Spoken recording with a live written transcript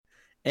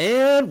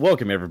And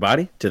welcome,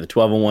 everybody, to the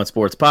 1201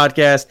 Sports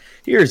Podcast.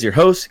 Here's your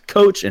host,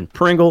 Coach and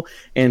Pringle.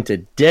 And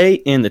today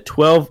in the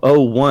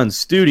 1201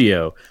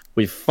 studio,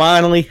 we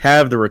finally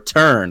have the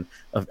return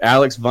of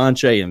Alex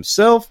Vonche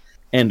himself.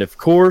 And, of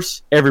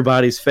course,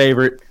 everybody's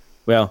favorite,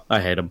 well, I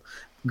hate him,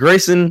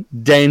 Grayson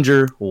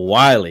Danger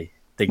Wiley,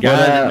 the guy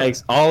that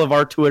makes all of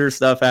our Twitter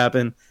stuff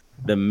happen,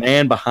 the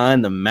man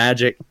behind the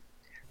magic.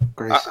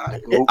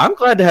 I'm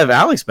glad to have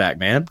Alex back,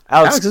 man.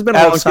 Alex has been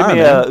a long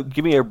time.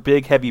 Give me a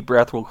big, heavy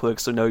breath real quick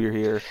so I know you're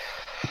here.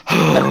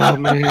 Oh,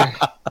 man.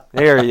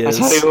 There he is.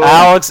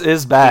 Alex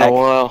is back.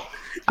 Wow.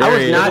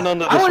 Living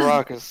under this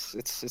rock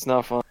it's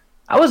not fun.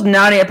 I was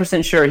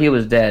 98% sure he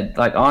was dead.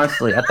 Like,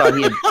 honestly, I thought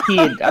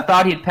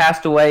he had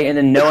passed away, and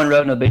then no one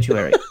wrote an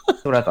obituary.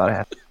 That's what I thought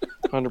happened.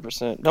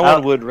 100%. No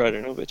one would write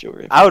an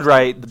obituary. I would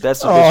write the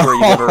best obituary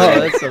you've ever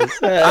read. That's so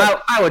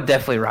sad. I would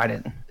definitely write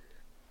it.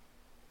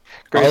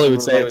 All it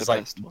would say was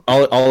like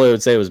all it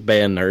would say was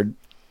band nerd.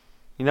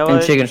 You know And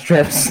what? chicken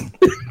strips.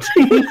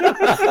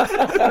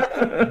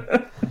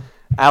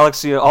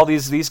 Alex, all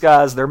these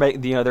guys, they're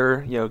making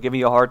they're giving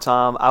you a hard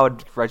time. I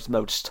would write the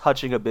most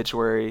touching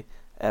obituary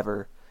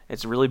ever.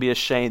 It's really be a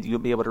shame that you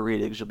won't be able to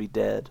read it because you'll be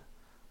dead.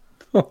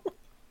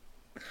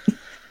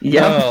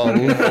 Yeah.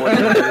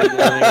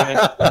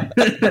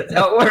 That's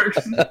how it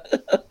works.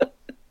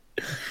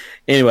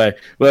 Anyway,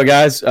 well,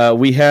 guys,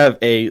 we have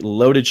a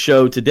loaded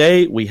show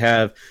today. We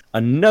have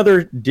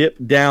another dip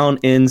down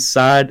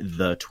inside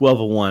the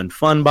 1201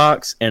 Fun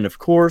Box, and of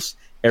course,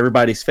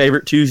 everybody's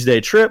favorite Tuesday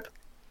trip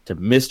to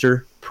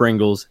Mr.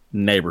 Pringle's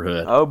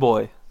neighborhood. Oh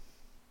boy,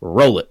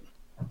 roll it!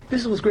 This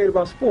is what's great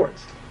about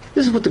sports.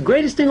 This is what the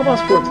greatest thing about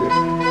sports is.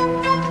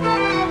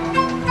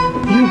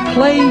 You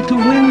play to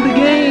win the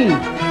game.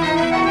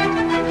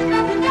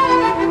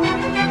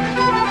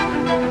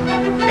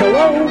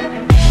 Hello?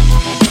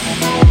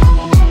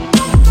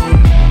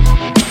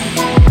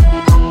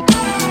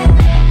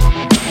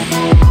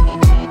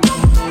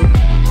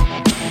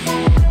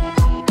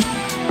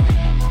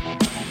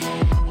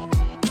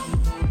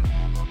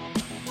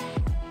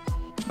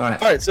 All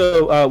right,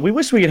 so we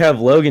wish we could have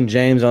Logan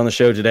James on the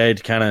show today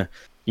to kind of,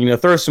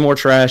 throw some more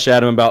trash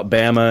at him about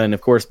Bama and,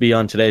 of course, be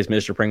on today's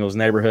Mr. Pringle's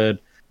neighborhood.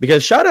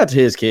 Because shout out to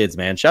his kids,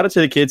 man. Shout out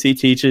to the kids he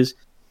teaches,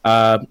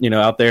 out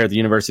there at the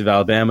University of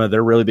Alabama.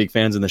 They're really big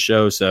fans of the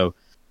show. So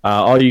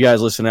all you guys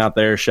listening out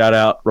there, shout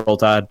out, Roll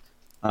Tide.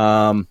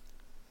 But,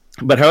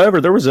 however,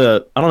 I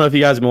don't know if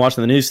you guys have been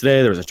watching the news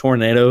today. There was a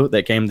tornado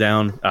that came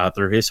down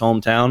through his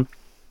hometown.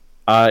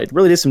 It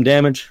really did some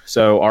damage.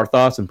 So our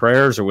thoughts and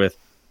prayers are with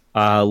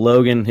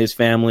Logan, his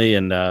family,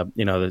 and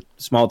the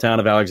small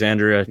town of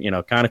Alexandria,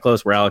 kind of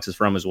close where Alex is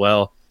from as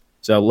well.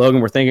 So Logan,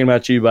 we're thinking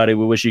about you, buddy.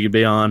 We wish you could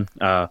be on,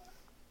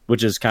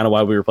 which is kind of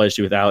why we replaced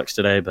you with Alex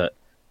today. But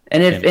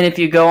if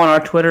you go on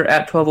our Twitter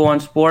at 1201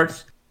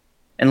 Sports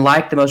and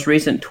like the most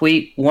recent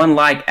tweet, one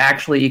like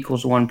actually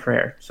equals one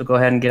prayer. So go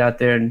ahead and get out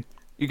there and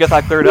you got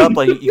that cleared up.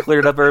 Like you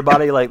cleared up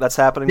everybody. Like that's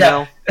happening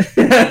now.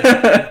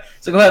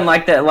 So go ahead and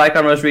like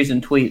our most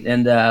recent tweet,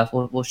 and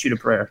we'll shoot a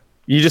prayer.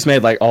 You just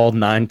made like all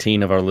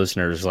 19 of our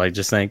listeners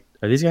just think,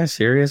 are these guys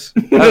serious?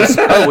 We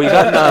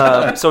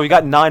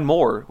got 9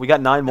 more. We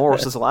got 9 more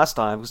since the last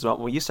time because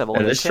we used to have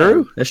 11.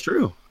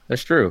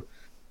 That's true.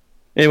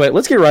 Anyway,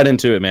 let's get right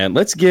into it, man.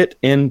 Let's get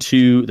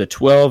into the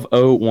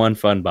 1201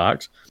 Fun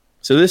Box.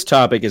 So this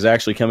topic is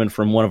actually coming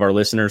from one of our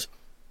listeners,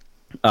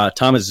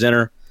 Thomas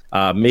Zinner.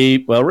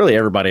 Really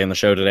everybody on the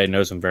show today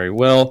knows him very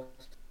well.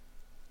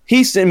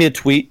 He sent me a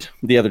tweet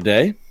the other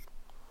day,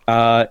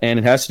 and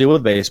it has to do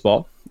with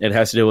baseball. It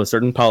has to do with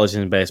certain policies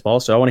in baseball,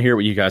 so I want to hear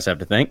what you guys have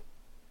to think.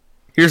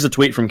 Here's a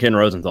tweet from Ken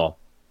Rosenthal.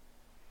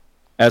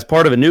 As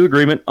part of a new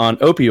agreement on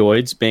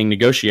opioids being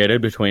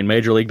negotiated between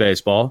Major League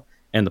Baseball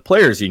and the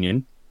Players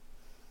Union,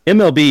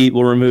 MLB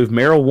will remove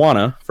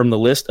marijuana from the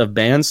list of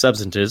banned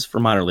substances for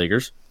minor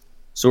leaguers.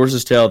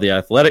 Sources tell The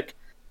Athletic,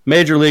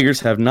 major leaguers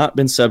have not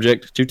been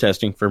subject to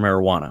testing for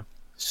marijuana.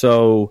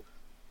 So,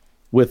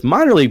 with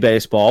minor league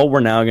baseball, we're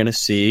now going to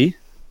see,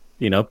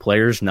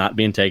 players not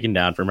being taken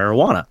down for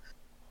marijuana.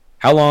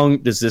 How long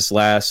does this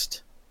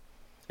last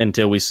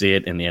until we see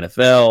it in the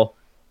NFL,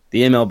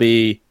 the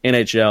MLB,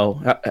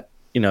 NHL?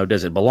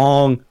 Does it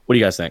belong? What do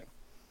you guys think?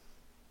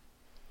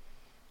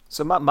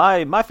 So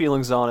my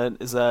feelings on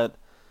it is that,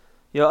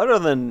 other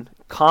than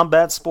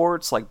combat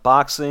sports like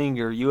boxing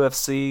or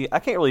UFC, I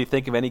can't really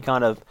think of any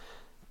kind of,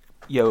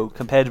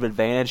 competitive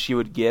advantage you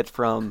would get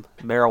from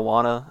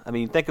marijuana. I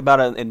mean, think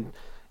about it in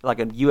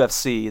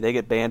UFC, they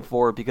get banned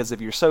for it because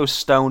if you're so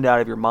stoned out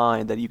of your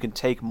mind that you can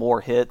take more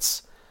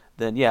hits,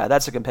 then yeah,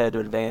 that's a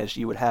competitive advantage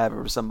you would have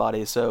over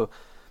somebody. So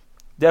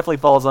definitely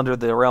falls under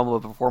the realm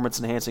of a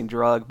performance-enhancing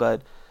drug.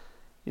 But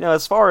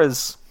as far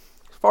as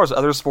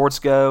other sports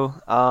go,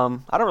 I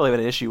don't really have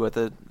an issue with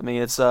it. I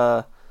mean, it's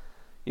I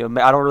don't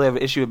really have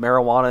an issue with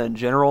marijuana in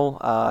general.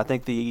 I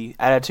think the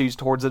attitudes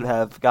towards it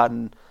have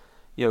gotten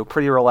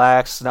pretty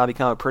relaxed, now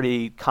become a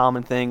pretty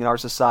common thing in our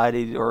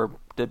society, or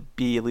to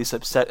be at least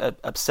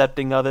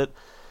accepting of it.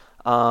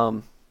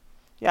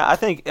 Yeah, I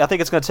think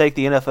it's going to take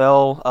the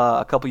NFL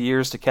a couple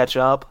years to catch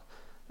up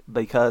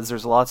because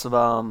there's lots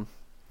of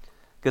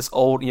guess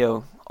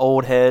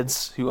old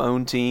heads who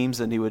own teams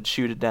and who would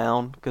shoot it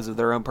down because of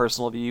their own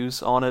personal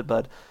views on it.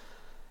 But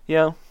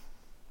no,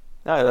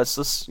 let's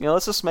just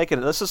make it.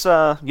 Let's just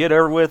get it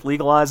over with,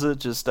 legalize it.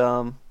 Just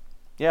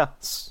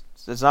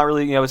it's not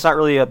really it's not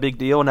really a big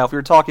deal. Now, if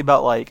you're talking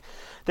about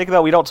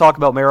we don't talk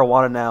about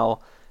marijuana now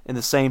in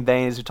the same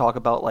vein as we talk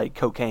about like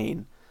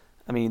cocaine.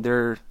 I mean,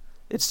 they're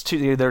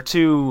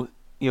two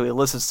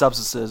illicit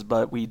substances,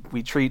 but we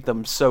treat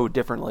them so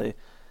differently.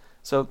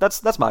 So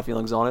that's my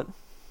feelings on it.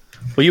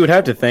 Well, you would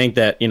have to think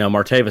that,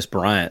 Martavis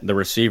Bryant, the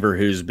receiver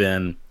who's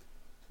been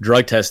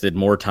drug tested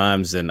more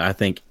times than I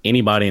think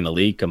anybody in the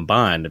league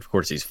combined. Of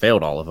course, he's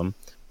failed all of them.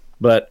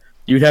 But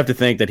you'd have to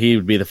think that he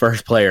would be the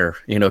first player,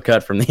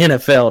 cut from the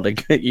NFL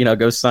to,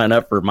 go sign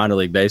up for minor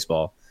league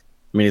baseball.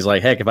 I mean, he's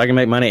like, heck, if I can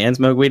make money and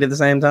smoke weed at the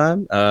same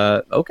time,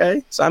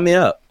 okay, sign me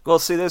up. Well,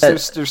 see,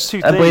 there's two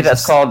things. I believe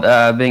that's called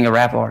being a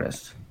rap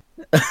artist.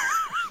 I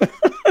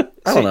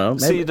don't know.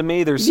 Maybe. See, to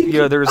me, there's I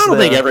don't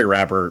think every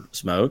rapper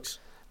smokes.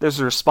 There's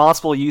the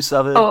responsible use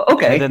of it. Oh,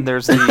 okay. And then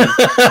there's the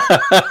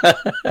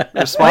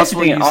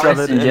responsible use of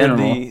it, and then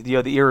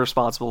the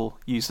irresponsible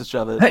usage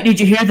of it. Hey, did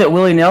you hear that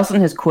Willie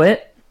Nelson has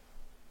quit?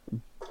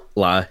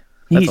 Lie.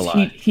 That's a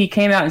lie. He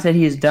came out and said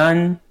he is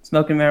done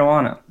smoking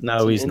marijuana.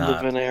 No, he's not.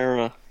 End of an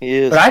era. He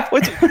is. But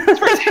What's for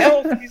his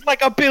health? He's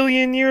like 1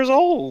 billion years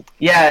old.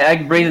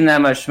 Yeah, breathing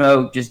that much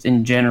smoke, just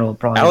in general,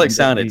 probably. Alex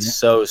sounded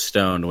so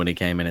stoned when he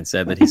came in and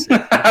said that he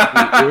said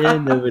the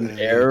end of an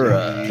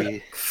era.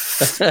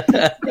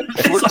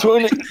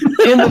 420.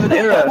 End of an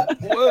era.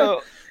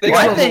 Well,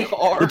 I think the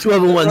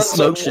 1201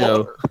 smoke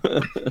show.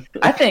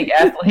 I think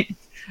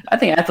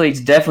athletes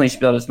definitely should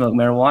be able to smoke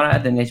marijuana. I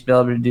think they should be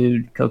able to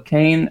do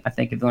cocaine. I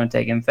think if they want to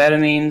take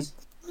amphetamines,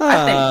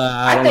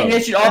 I think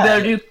they should all be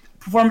able to do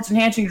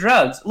performance-enhancing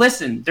drugs.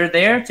 Listen, they're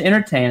there to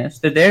entertain us.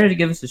 They're there to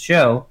give us a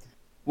show.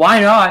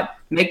 Why not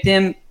make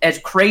them as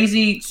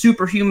crazy,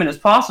 superhuman as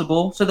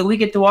possible so that we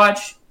get to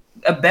watch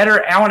a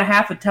better hour and a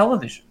half of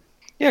television?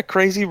 Yeah,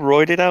 crazy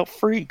roided out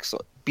freaks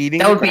beating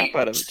the crap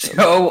out of each other.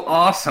 So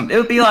awesome. It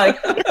would be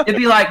like the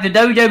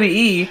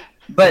WWE,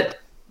 but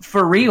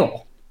for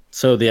real.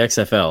 So the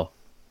XFL.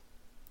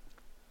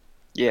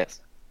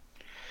 Yes.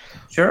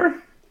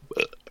 Sure.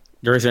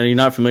 Grayson, are you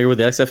not familiar with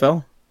the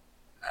XFL?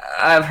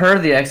 I've heard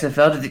of the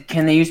XFL.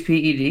 Can they use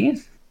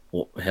PEDs?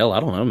 Well, hell, I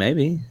don't know.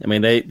 Maybe. I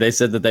mean, they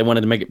said that they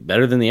wanted to make it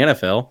better than the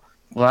NFL.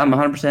 Well, I'm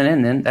 100%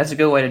 in then. That's a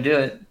good way to do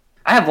it.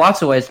 I have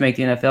lots of ways to make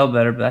the NFL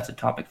better, but that's a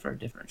topic for a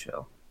different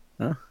show.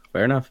 Oh,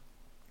 fair enough.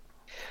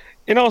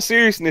 In all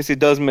seriousness, it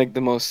does make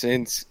the most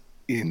sense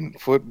in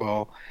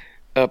football.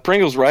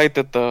 Pringle's right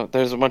that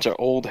there's a bunch of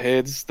old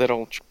heads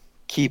that'll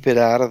keep it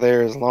out of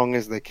there as long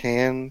as they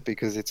can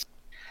because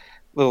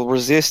they'll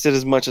resist it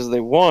as much as they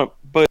want.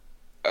 But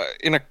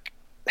in a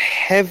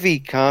heavy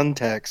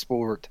contact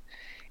sport,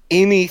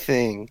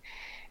 anything,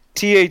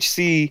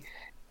 THC,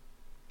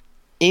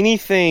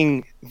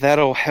 anything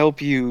that'll help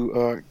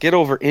you get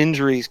over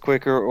injuries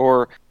quicker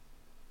or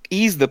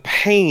ease the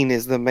pain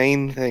is the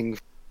main thing.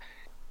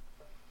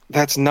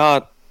 That's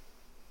not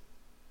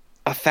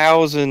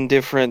 1,000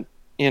 different,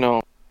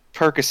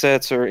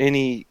 Percocets or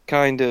any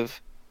kind of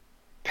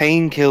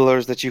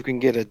painkillers that you can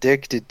get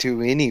addicted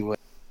to anyway.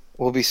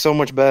 Will be so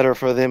much better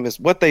for them is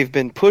what they've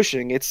been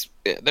pushing.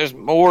 There's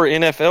more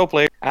NFL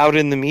players out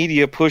in the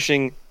media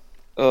pushing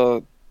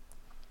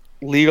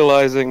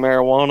legalizing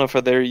marijuana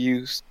for their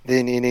use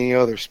than in any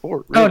other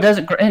sport. Really. Oh,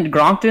 isn't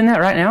Gronk doing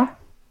that right now?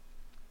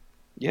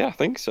 Yeah, I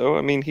think so.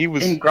 I mean, he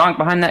was... Isn't Gronk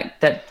behind that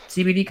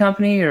CBD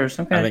company or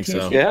some kind of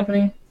THC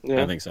company?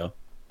 Yeah. I think so.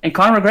 And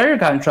Conor McGregor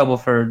got in trouble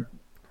for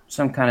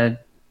some kind of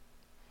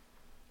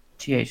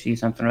THC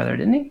something or other,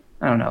 didn't he?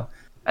 I don't know.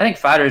 I think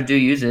fighters do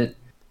use it.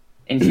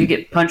 And if you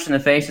get punched in the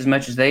face as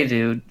much as they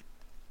do,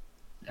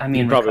 I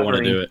mean, you probably want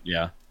to do it,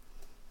 yeah.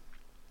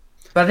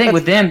 But I think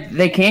with them,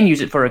 they can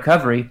use it for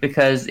recovery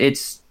because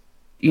it's,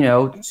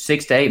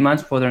 6 to 8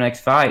 months before their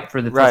next fight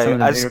for the right. some of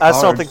the bigger I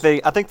still cards.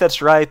 think I think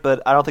that's right,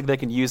 but I don't think they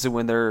can use it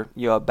when they're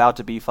about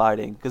to be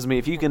fighting. Because I mean,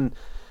 if you can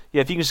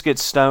just get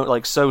stoned,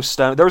 like so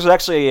stoned, there was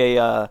actually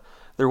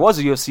there was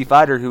a UFC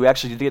fighter who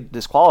actually did get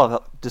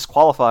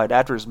disqualified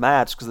after his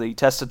match because he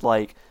tested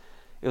it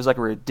was like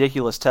a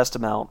ridiculous test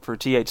amount for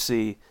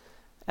THC.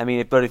 I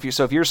mean, but if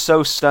you're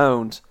so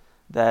stoned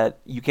that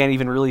you can't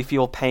even really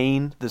feel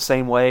pain the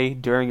same way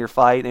during your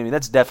fight, I mean,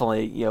 that's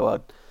definitely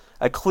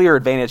a clear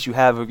advantage you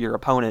have of your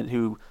opponent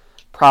who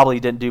probably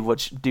didn't do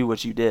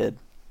what you did.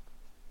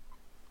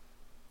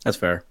 That's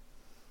fair.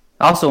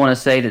 I also want to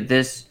say that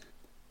this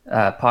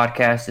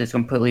podcast is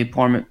completely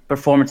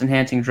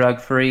performance-enhancing,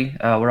 drug-free.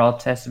 We're all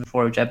tested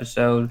before each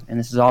episode, and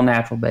this is all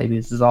natural, baby.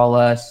 This is all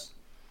us.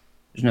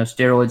 There's no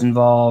steroids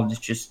involved. It's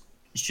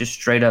just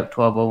straight up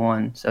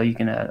 1201. So you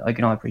can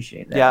all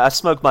appreciate that. Yeah, I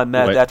smoked my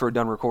meth after we're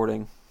done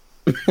recording.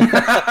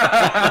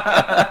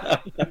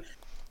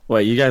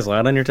 Wait, you guys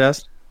lied on your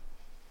test?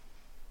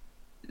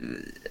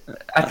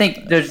 I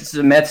think there's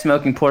a meth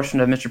smoking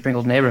portion of Mr.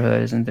 Pringle's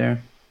neighborhood, isn't there?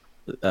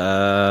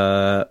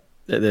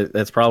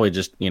 That's probably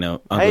just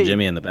Uncle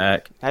Jimmy in the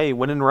back. Hey,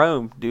 when in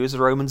Rome, do as the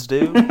Romans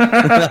do.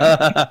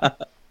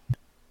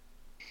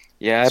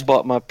 Yeah, I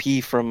bought my pee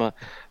from a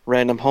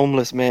random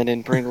homeless man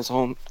in Pringle's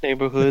home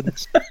neighborhood.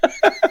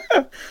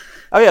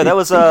 Oh yeah, that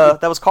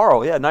was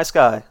Carl. Yeah, nice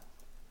guy.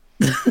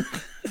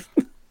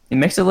 He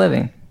makes a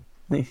living.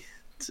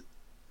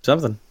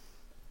 Something.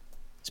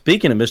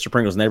 Speaking of Mr.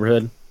 Pringle's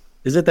neighborhood,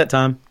 is it that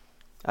time?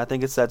 I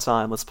think it's that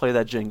time. Let's play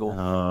that jingle.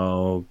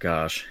 Oh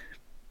gosh,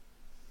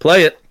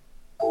 play it.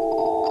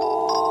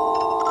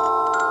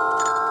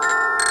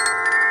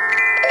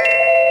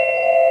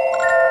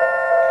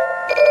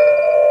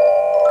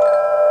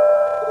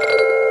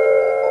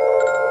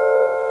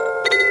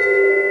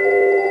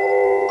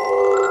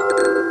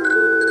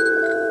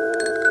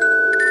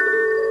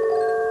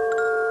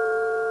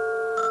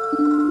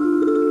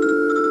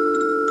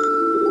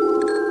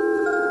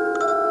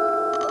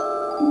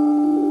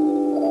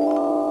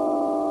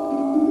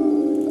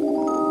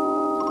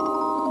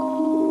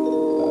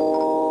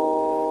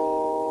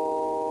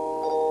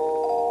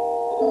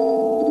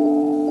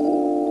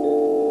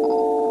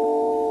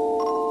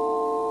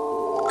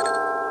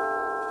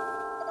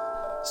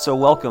 So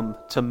welcome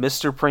to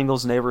Mr.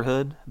 Pringle's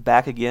neighborhood.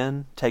 Back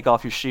again. Take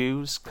off your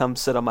shoes. Come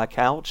sit on my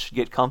couch.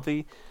 Get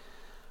comfy.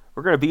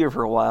 We're gonna be here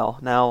for a while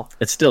now.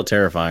 It's still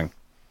terrifying.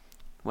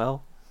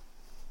 Well,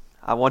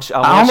 I want you.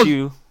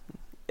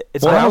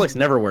 It's Well, almost- Alex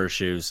never wears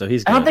shoes, so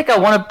he's. I don't good. think I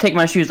want to take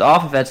my shoes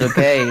off if that's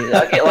okay.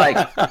 I get like,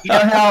 you know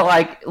how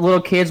like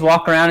little kids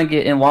walk around and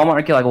get in Walmart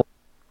and get like,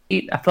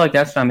 I feel like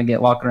that's time to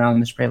get walking around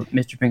in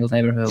Mr. Pringle's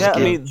neighborhood. Yeah, with I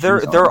mean shoes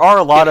there on. are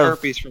a lot Get of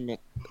herpes from it.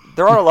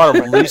 there are a lot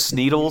of loose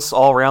needles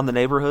all around the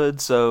neighborhood,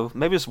 so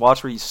maybe just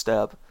watch where you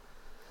step.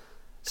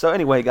 So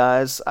anyway,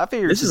 guys, I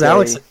figured This is today-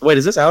 Alex. Wait,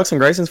 is this Alex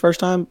and Grayson's first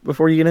time?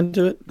 Before you get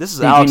into it. This is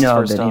Dude, Alex's you know I've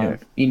first been time. here.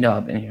 You know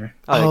I've been here.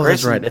 Oh, yeah, that's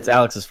Grayson- right. It's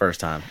Alex's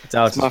first time. It's It's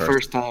Alex's my first.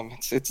 first time.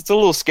 It's a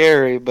little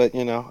scary, but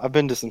you know, I've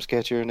been to some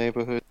sketchier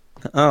neighborhoods.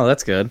 Oh,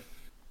 that's good.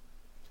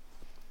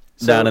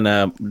 So- down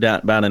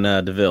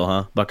in Deville,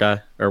 huh? Buckeye,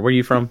 or where are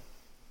you from?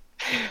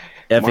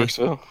 Effie.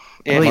 Marksville.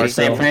 I believe Yeah, it's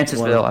San Marcel.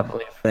 Francisville, I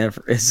believe.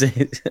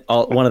 It's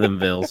one of them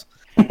villes.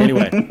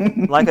 Anyway,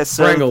 Like I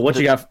said, Pringle, what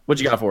you got? What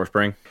you got for us,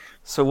 Spring?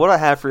 So what I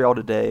have for y'all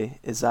today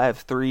is I have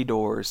 3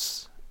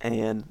 doors,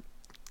 and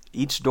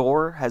each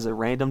door has a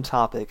random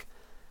topic.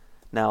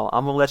 Now,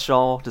 I'm going to let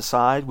y'all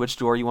decide which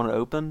door you want to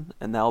open,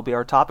 and that'll be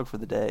our topic for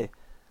the day.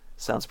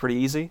 Sounds pretty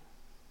easy?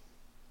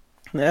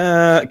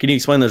 Can you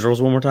explain those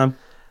rules one more time?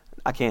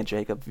 I can't,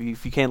 Jacob.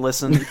 If you can't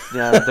listen,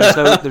 yeah,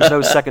 there's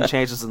no second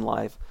chances in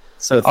life.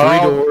 So 3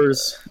 Are all-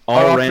 doors,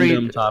 Are all all random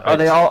three,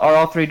 topics. are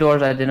all 3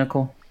 doors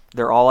identical?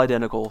 They're all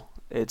identical.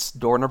 It's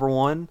door number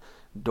 1,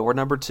 door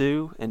number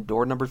 2, and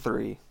door number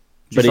 3.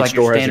 But Just each like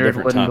your door has a standard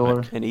different wooden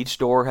topic. door. And each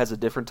door has a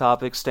different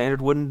topic. Standard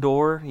wooden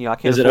door, I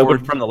can't Is it afford...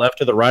 open from the left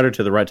to the right or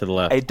to the right to the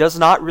left? It does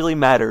not really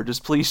matter.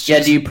 Just please choose.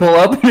 Yeah, do you pull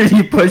open or do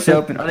you push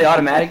open? Are they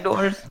automatic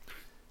doors?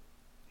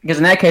 Because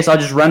in that case, I'll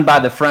just run by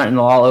the front and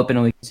they'll all open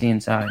and we can see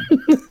inside.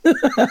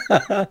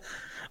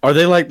 Are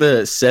they like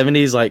the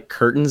 70s like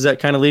curtains that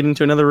kind of lead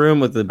into another room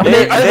with the Are they,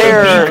 big? are they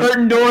They're- big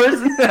curtain doors?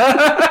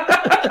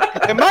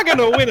 Am I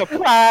gonna win a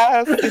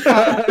prize?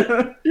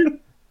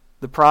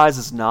 The prize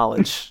is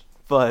knowledge,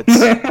 but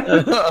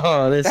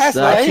Oh, this That's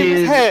sucks. lame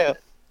as hell.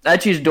 I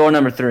choose door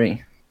number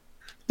 3.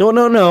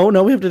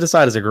 No. We have to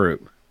decide as a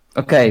group.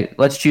 Okay,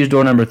 let's choose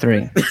door number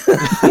 3.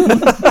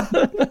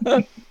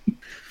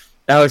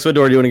 Alex, what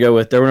door do you want to go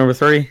with? Door number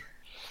 3.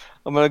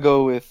 I'm gonna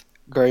go with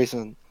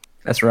Grayson.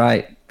 That's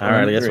right. All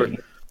right, I guess Number what.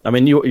 I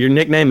mean, your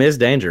nickname is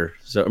Danger.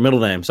 So middle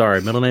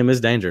name is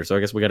Danger. So I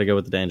guess we got to go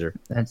with the Danger.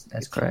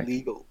 That's correct.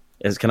 Legal.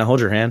 Can I hold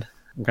your hand?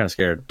 I'm kind of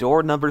scared.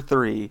 door number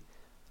 3,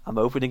 I'm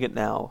opening it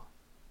now.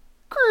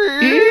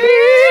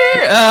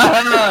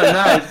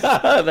 Nice.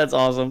 That's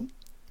awesome.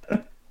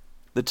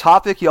 The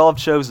topic y'all have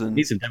chosen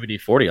Need some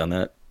WD-40 on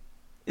that.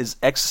 is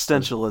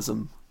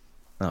existentialism.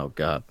 Oh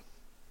God.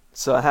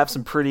 So I have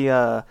some pretty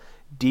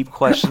deep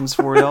questions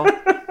for y'all.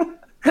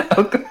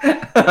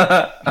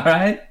 All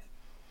right.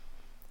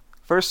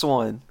 First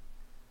one: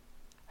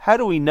 how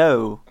do we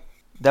know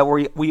that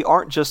we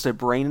aren't just a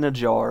brain in a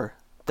jar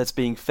that's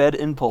being fed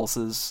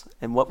impulses,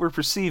 and what we're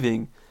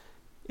perceiving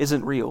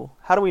isn't real?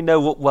 How do we know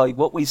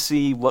what we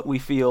see, what we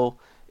feel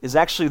is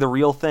actually the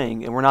real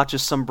thing, and we're not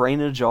just some brain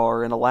in a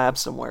jar in a lab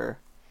somewhere?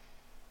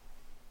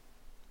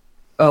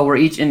 Oh, we're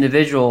each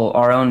individual,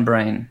 our own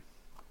brain.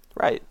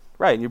 Right.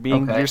 You're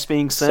Okay. you're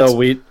being sent. So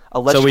we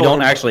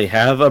don't actually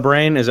have a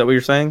brain. Is that what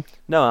you're saying?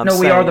 No, I'm No,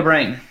 saying, we are the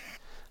brain.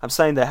 I'm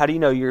saying that. How do you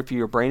know if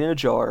you're a brain in a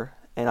jar,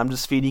 and I'm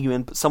just feeding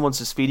you someone's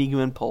just feeding you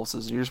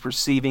impulses, and you're just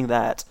perceiving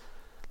that?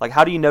 Like,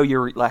 how do you know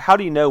how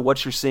do you know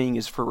what you're seeing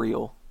is for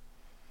real?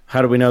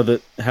 How do we know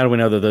that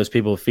those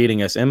people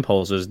feeding us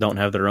impulses don't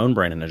have their own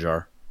brain in a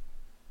jar?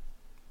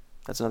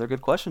 That's another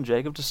good question,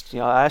 Jacob. Just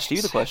I asked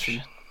you the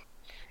question.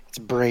 It's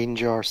brain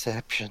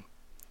jarception.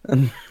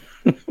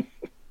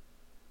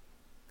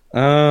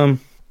 I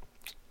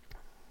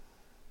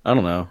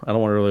don't know. I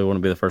don't really want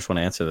to be the first one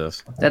to answer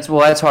this. That's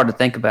hard to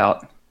think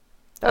about.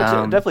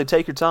 Definitely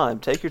take your time.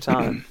 Take your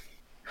time.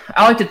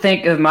 I like to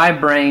think of my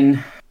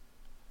brain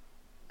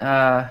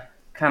kind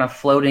of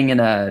floating in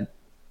a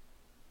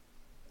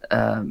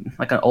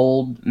like an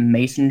old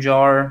mason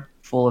jar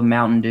full of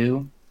Mountain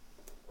Dew.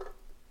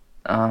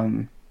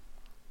 Interesting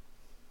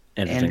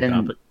and then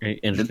topic.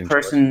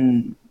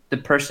 Interesting the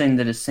person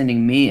that is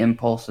sending me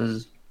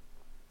impulses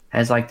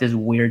has like this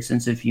weird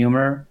sense of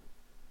humor,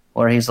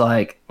 where he's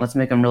like, let's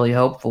make them really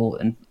hopeful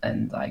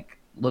and like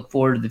look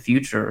forward to the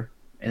future,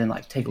 and then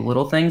like take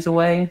little things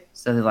away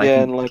so that like Yeah,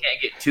 you and, like-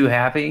 can't get too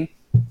happy.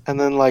 And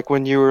then, like,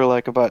 when you were,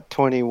 like, about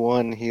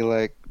 21,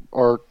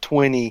 or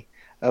 20,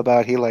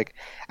 he, like,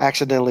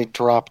 accidentally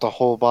dropped a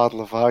whole bottle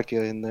of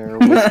vodka in there. Or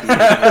whiskey.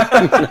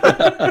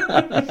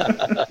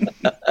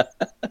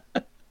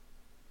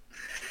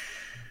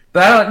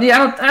 But I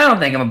don't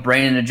think I'm a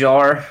brain in a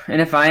jar,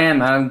 and if I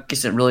am, I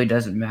guess it really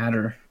doesn't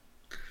matter.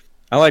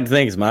 I like to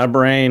think it's my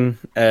brain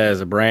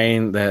as a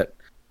brain that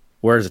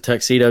wears a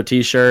tuxedo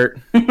T-shirt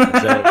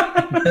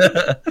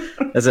that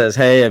says,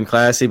 "Hey, I'm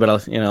classy, but I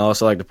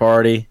also like to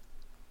party."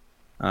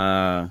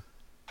 I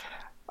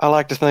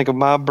like to think of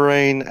my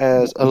brain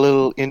as a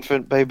little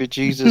infant baby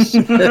Jesus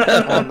on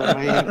the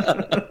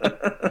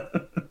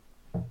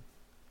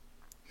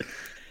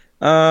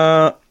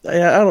Yeah,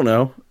 I don't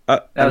know.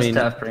 That was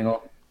tough,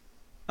 Pringle.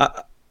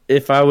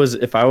 If I was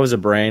a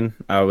brain,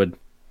 I would.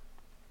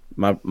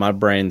 My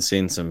brain's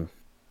seen some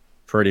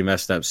pretty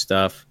messed up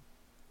stuff.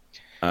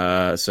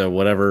 So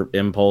whatever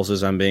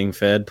impulses I'm being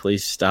fed,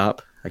 please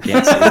stop. I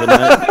can't sleep at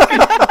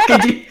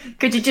night.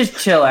 Could you just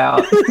chill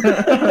out?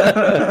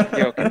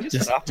 Yo, can you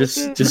stop with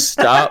this? Just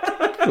stop,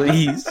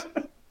 please.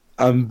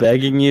 I'm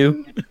begging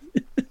you.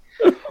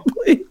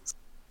 Please.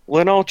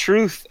 Well, in all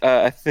truth,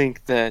 I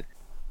think that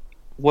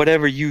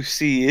whatever you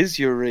see is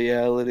your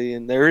reality,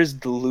 and there is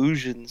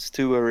delusions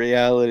to a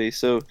reality.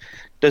 So,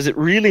 does it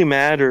really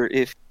matter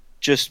if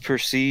just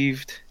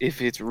perceived,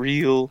 if it's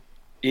real?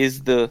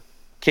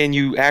 Can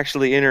you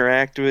actually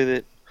interact with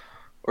it,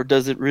 or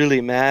does it really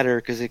matter?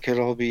 Because it could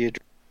all be a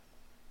dream.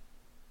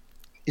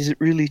 Is it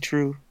really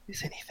true?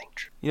 Is anything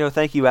true?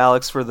 Thank you,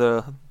 Alex, for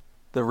the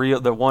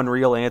one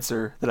real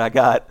answer that I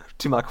got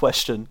to my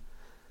question.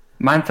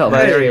 Mine felt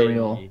very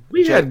real.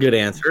 We had good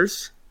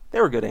answers.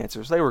 They were good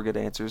answers.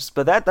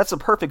 But that's a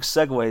perfect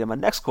segue to my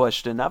next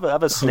question. I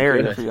have a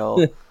scenario for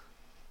y'all.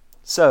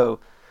 So,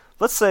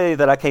 let's say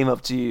that I came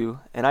up to you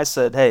and I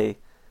said, "Hey,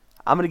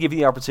 I'm going to give you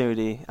the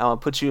opportunity. I'm going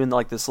to put you in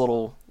like this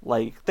little,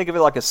 think of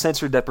it like a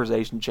sensory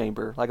deprivation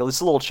chamber, like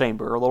this little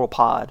chamber or a little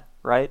pod,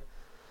 right?"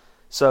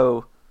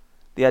 So,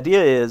 the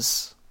idea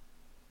is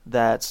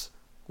that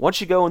once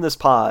you go in this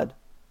pod,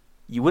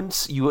 you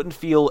wouldn't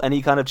feel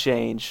any kind of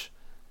change,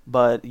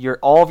 but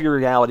all of your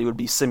reality would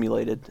be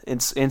simulated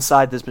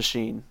inside this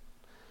machine.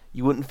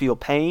 You wouldn't feel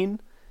pain,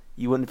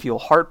 you wouldn't feel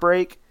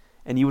heartbreak,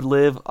 and you would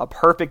live a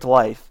perfect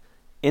life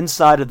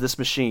inside of this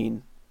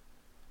machine.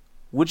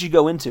 Would you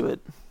go into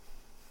it?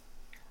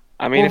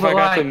 I mean, if I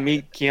got to like-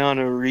 meet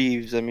Keanu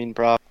Reeves,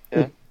 probably.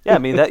 Yeah.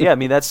 Yeah,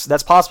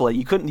 that's possible.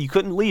 You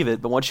couldn't leave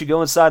it, but once you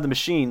go inside the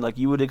machine,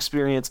 you would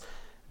experience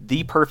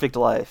the perfect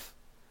life.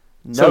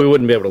 So we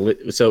wouldn't be able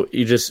to. So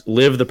you just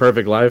live the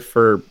perfect life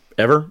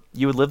forever.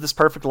 You would live this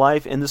perfect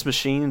life in this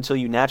machine until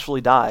you naturally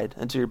died,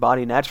 until your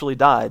body naturally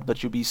died,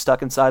 but you'd be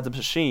stuck inside the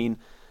machine.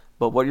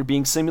 But what you're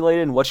being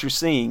simulated and what you're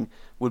seeing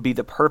would be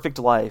the perfect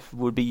life.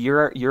 Would be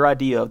your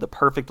idea of the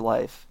perfect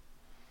life.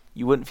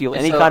 You wouldn't feel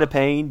any kind of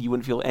pain. You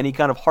wouldn't feel any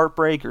kind of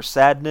heartbreak or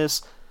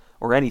sadness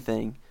or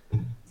anything.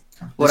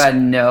 Would I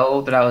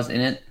know that I was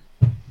in it?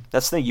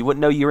 That's the thing. You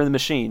wouldn't know you were in the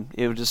machine.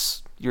 You're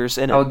just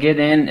in it. I'll get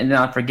in and then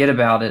I'll forget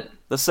about it.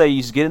 Let's say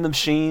you just get in the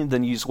machine,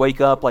 then you just wake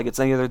up like it's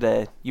any other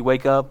day. You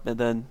wake up and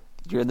then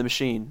you're in the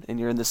machine and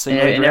you're in the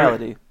simulated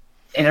reality.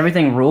 And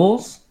everything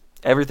rules?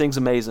 Everything's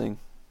amazing.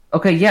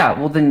 Okay, yeah.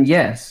 Well, then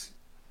yes.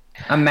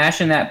 I'm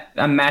mashing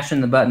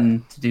the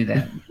button to do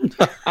that.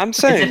 I'm Is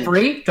saying it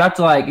free? Do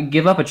I have to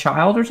give up a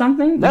child or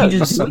something? No, You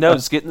just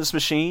just get in this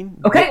machine.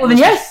 Okay, well then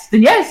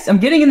yes, I'm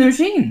getting in the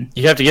machine.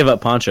 You have to give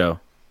up Poncho.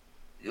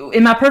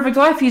 In my perfect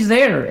life, he's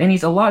there, and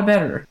he's a lot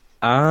better.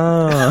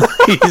 Ah,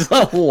 he's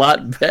a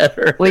lot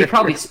better. Well, he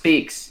probably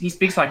speaks. He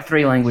speaks like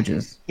 3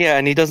 languages. yeah,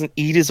 and he doesn't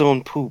eat his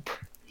own poop.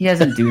 He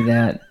doesn't do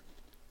that.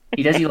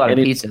 He does eat a lot of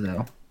pizza,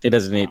 though. He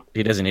doesn't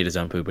eat his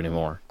own poop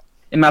anymore.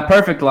 In my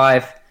perfect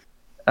life,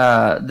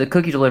 the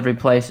cookie delivery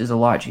place is a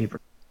lot cheaper.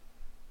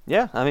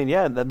 Yeah,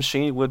 that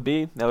machine would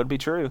be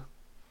true.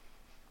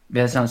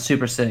 Yeah, that sounds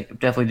super sick. I'm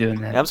definitely doing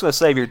that. And I'm just gonna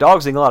say, if your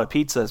dog's eating a lot of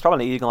pizza, it's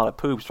probably not eating a lot of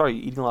poop. It's probably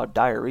eating a lot of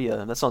diarrhea,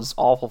 and that sounds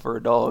awful for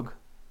a dog.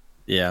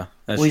 Yeah,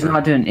 that's Well, he's true.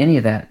 not doing any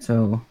of that,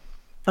 so...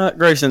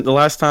 Grayson, the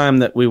last time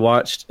that we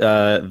watched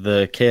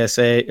the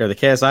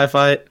KSI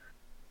fight,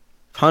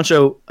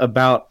 Poncho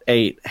about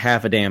ate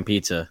half a damn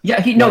pizza. Yeah,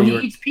 he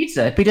eats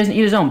pizza, but he doesn't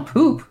eat his own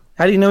poop.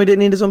 How do you know he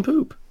didn't eat his own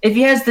poop? If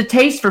he has the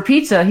taste for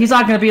pizza, he's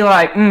not going to be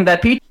like,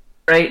 that pizza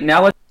is great,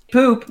 now let's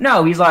poop.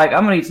 No, he's like,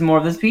 I'm going to eat some more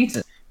of this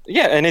pizza.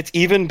 Yeah, and it's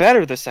even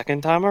better the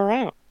second time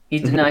around.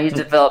 He's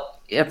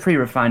developed a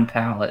pre-refined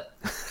palate.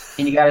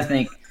 And you got to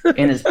think,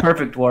 in his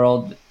perfect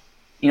world,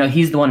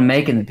 he's the one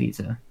making the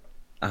pizza.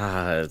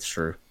 That's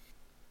true.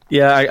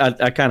 Yeah,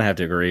 I kind of have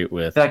to agree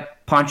with. It's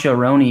like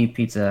Poncho-roni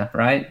pizza,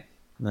 right?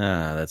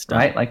 That's dumb.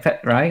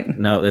 Right? Right?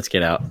 No, let's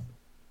get out.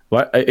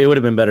 What? It would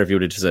have been better if you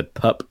would have just said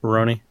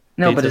pepperoni.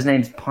 No, pizza. but his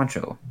name's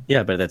Poncho.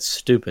 Yeah, but that's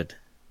stupid.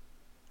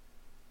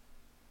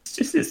 It's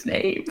just his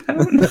name. I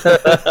don't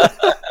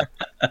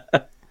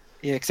know.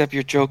 Yeah, except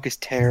your joke is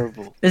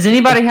terrible. Does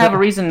anybody have a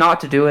reason not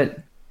to do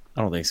it?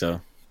 I don't think so.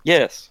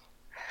 Yes.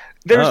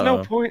 There's Uh-oh.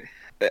 no point.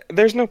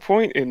 There's no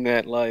point in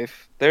that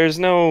life. There's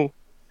no,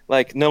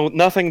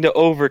 nothing to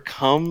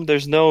overcome.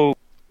 There's no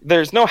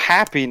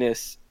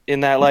happiness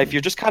in that life.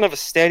 You're just kind of a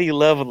steady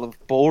level of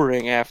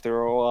boring after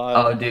a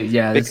while. Oh, dude,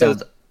 yeah, this Because-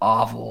 sounds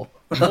awful.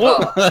 How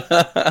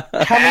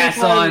many Pass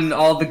on times-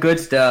 all the good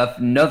stuff.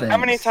 Nothing. How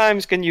many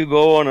times can you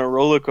go on a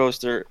roller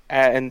coaster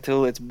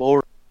until it's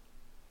boring?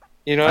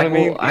 You know what I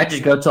mean? I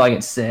just go till I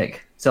get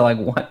sick. So like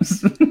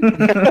once.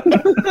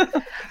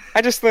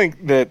 I just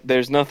think that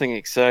there's nothing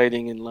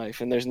exciting in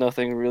life, and there's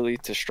nothing really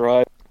to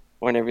strive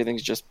when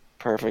everything's just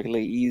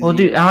perfectly easy. Well,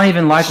 dude, I don't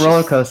even like It's roller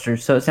just-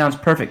 coasters, so it sounds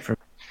perfect for me.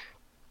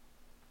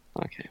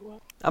 Okay,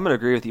 well, I'm gonna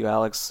agree with you,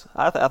 Alex.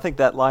 I think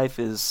that life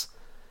is,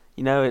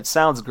 it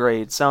sounds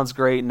great. It sounds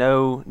great.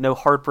 No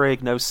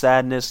heartbreak, no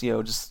sadness.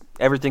 Just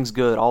everything's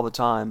good all the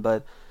time.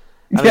 But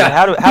I mean, Yeah.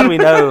 how do we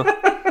know?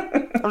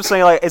 I'm just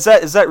saying, like, is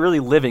that really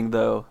living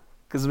though?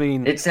 Because I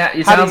mean, It How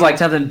do sounds you- like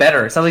something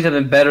better. It sounds like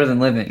something better than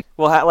living.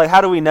 well,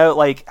 how do we know?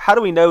 Like, how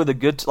do we know the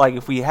good? Like,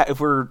 if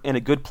we're in a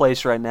good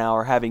place right now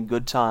or having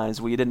good times,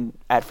 we didn't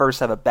at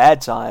first have a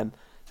bad time.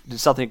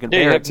 There's something to yeah,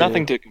 compare you it have to.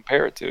 nothing to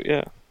compare it to.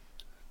 Yeah.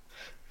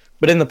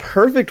 But in the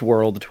perfect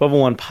world, the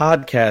 1201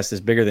 podcast is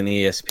bigger than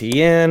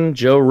ESPN,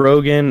 Joe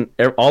Rogan,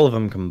 all of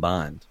them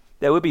combined.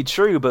 That would be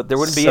true, but there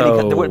wouldn't be So-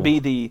 any. There wouldn't be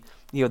the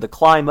the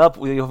climb up.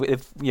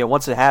 If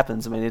once it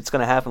happens, I mean, it's going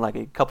to happen like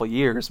a couple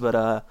years. But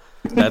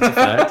That's a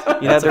fact.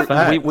 That's a there-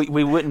 fact.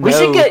 we wouldn't. We know.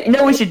 should get. You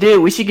know what we should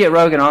do? We should get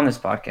Rogan on this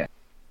podcast.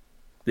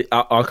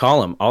 I'll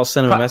call him. I'll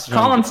send him a message.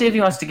 Call him, see if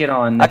he wants to get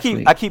on next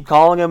week. I keep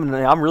calling him, and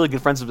I'm really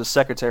good friends with his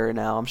secretary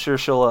now. I'm sure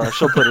she'll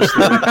put us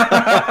through.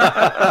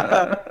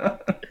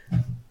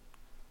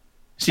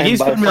 She's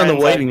by put me on the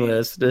friends, I waiting mean-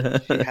 list.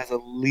 She has a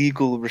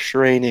legal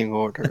restraining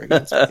order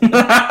against me.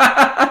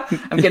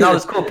 I'm getting all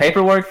this cool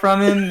paperwork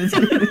from him.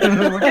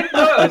 We're getting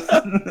close.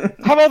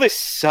 How about this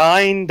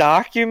signed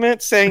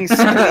document saying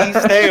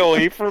please stay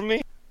away from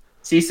me?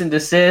 Cease and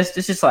desist.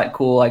 It's just like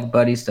cool, like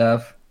buddy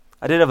stuff.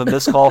 I did have a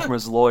missed call from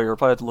his lawyer. We'll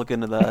probably have to look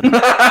into that.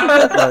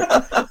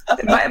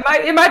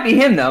 It might be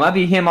him though. It might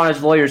be him on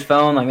his lawyer's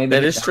phone. Like maybe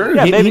That is true.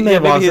 Yeah, He maybe, may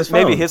have lost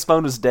maybe phone. his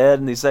phone was dead,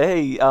 and he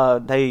say,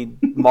 "Hey,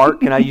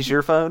 Mark, can I use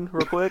your phone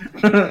real quick?"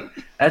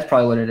 That's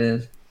probably what it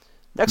is.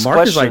 Next Mark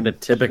question. is like the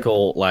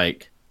typical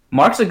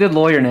Mark's a good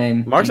lawyer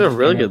name. Mark's You a just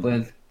really came up good-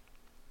 with.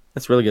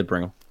 That's really good,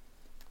 Pringle.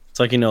 It's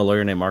like a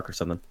lawyer named Mark or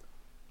something.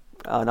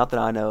 Not that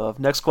I know of.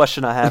 Next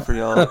question I have for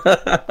y'all: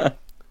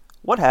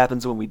 what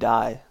happens when we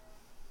die?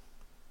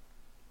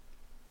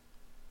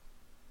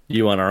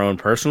 You want our own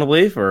personal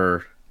belief,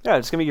 or Yeah,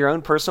 just give me your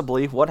own personal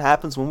belief. What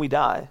happens when we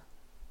die?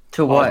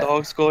 To All what?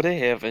 dogs go to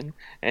heaven,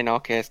 and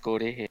all cats go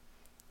to hell.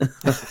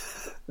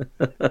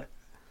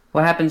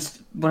 What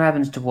happens? What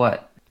happens to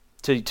what?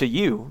 To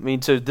you? I mean,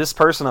 to this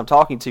person I'm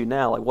talking to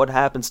now. Like, what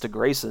happens to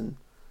Grayson?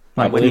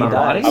 Like when with he my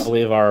dies? body? I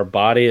believe our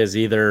body is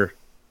either,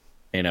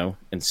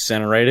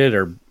 incinerated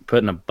or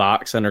put in a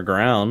box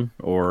underground,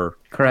 or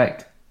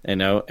Correct.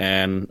 and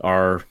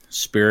our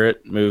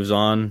spirit moves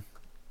on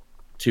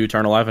to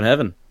eternal life in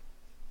heaven.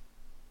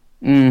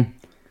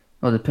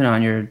 Well, depending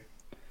on your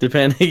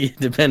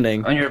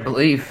Depending.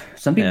 belief.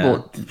 Some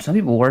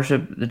people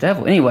worship the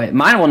devil. Anyway,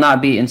 mine will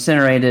not be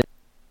incinerated,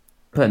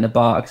 put in a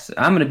box.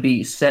 I'm going to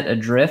be set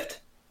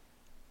adrift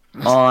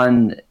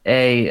on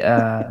a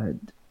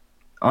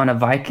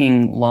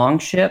Viking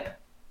longship,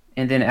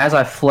 and then as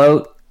I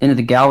float into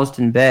the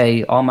Galveston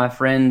Bay, all my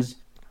friends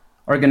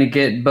are going to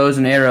get bows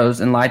and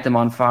arrows and light them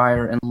on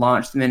fire and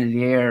launch them into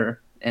the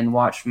air and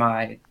watch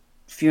my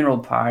funeral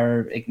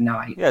pyre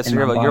ignite. Yeah, so and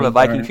you my have a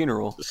body Viking burn.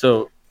 funeral.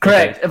 So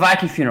Correct, okay, a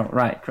Viking funeral.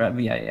 Right, correct.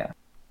 Yeah.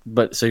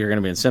 but so you're going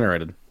to be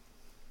incinerated.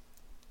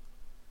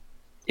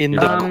 In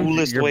the Um,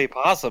 coolest you're- way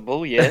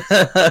possible, yes.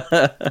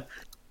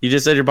 You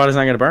just said your body's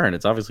not going to burn.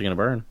 It's obviously going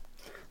to burn.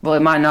 Well,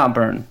 it might not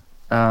burn.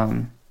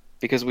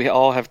 Because we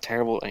all have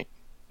terrible aim.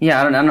 Yeah,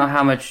 I don't know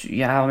how much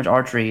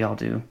archery y'all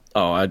do.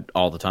 Oh,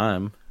 all the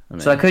time. I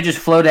mean, So I could just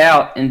float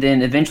out and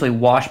then eventually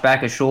wash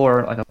back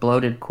ashore like a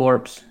bloated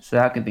corpse. So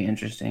that could be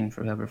interesting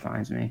for whoever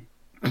finds me.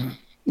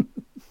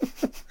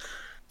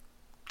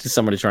 just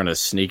somebody trying to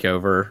sneak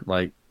over,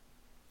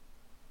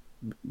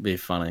 be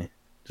funny.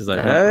 Just like,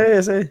 Uh-huh.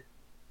 hey, say.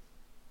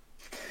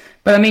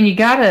 But I mean, you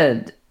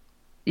gotta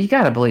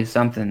believe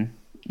something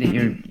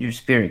that your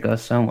spirit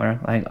goes somewhere.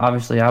 Like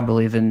obviously, I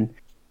believe in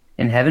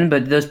heaven,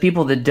 but those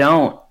people that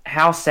don't,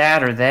 how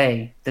sad are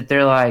they that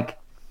they're like,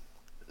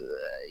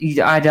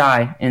 I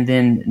die and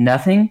then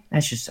nothing?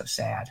 That's just so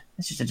sad.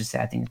 That's just such a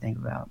sad thing to think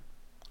about.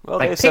 Well,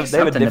 Like, they pick have a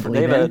something to different.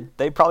 believe in.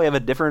 They probably have a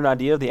different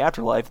idea of the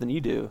afterlife than you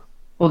do.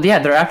 Well, yeah,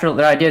 their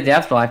idea of the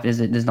afterlife is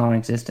it is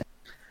non-existent.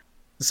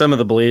 Some of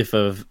the belief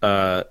of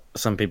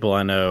some people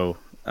I know,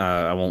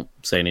 I won't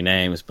say any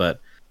names, but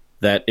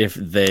that if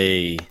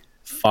they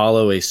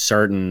follow a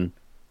certain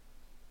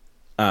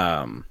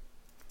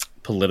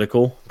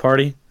political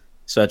party,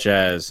 such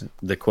as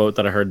the quote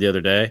that I heard the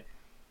other day.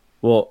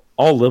 Well,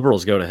 all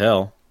liberals go to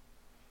hell.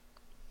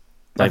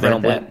 Like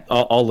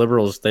all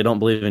liberals, they don't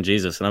believe in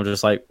Jesus, and I'm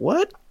just like,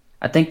 what?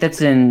 I think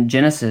that's in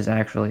Genesis,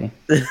 actually.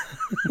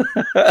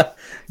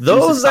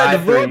 Those that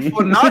vote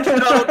for not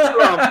Donald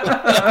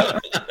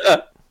Trump.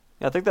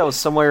 Yeah, I think that was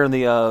somewhere in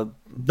the.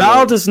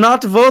 Thou does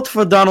not vote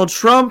for Donald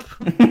Trump.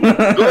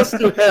 Goes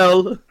to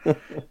hell.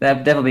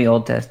 That definitely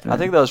Old Testament. I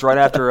think that was right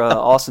after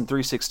Austin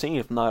 3:16,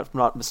 if I'm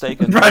not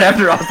mistaken. Right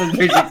after Austin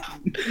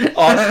 3:16.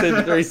 Austin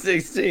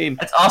 3:16.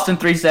 That's Austin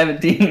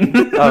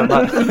 3:17.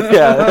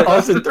 Yeah.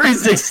 Austin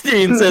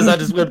 3:16 says I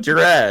just whipped your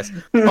ass.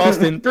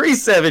 Austin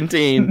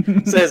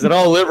 3:17 says that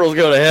all liberals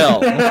go to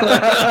hell.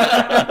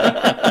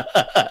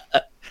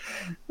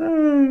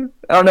 I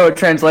don't know what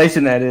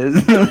translation that is.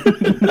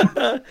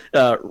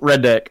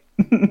 Redneck.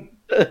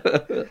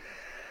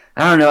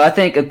 I don't know. I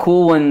think a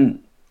cool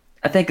one.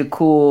 I think a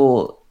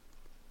cool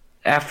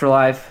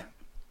afterlife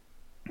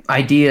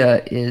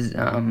idea is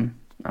not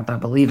that I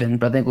believe in,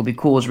 but I think would be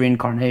cool is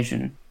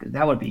reincarnation.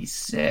 That would be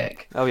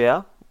sick. Oh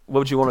yeah. What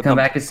would you want to Come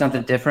back as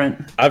something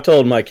different? I've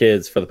told my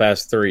kids for the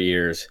past 3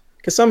 years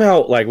because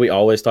somehow, like, we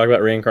always talk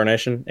about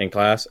reincarnation in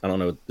class. I don't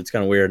know. It's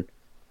kind of weird,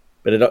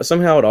 but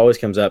somehow it always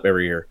comes up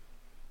every year.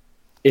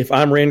 If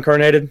I'm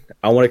reincarnated,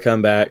 I want to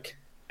come back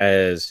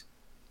as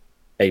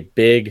a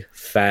big,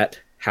 fat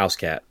house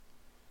cat.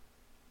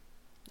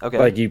 Okay.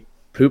 Like, you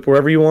poop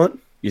wherever you want.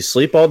 You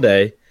sleep all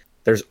day.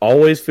 There's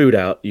always food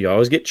out. You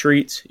always get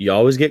treats. You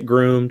always get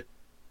groomed.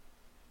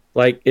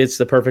 Like, it's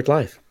the perfect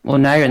life. Well,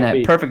 now you're in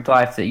that perfect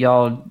life that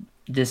y'all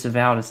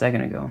disavowed a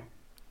second ago.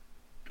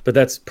 But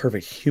that's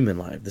perfect human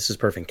life. This is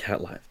perfect cat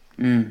life.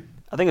 Mm.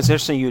 I think it's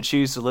interesting you would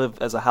choose to live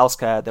as a house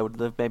cat that would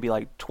live maybe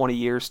like 20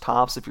 years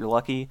tops if you're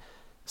lucky.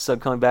 So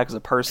coming back as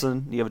a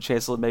person, you have a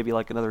chance to live maybe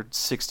like another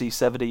 60,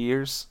 70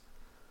 years.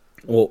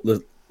 Well,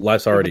 the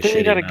life's already But then shitty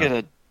you gotta now. get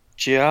a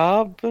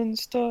job and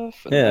stuff.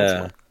 And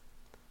Yeah.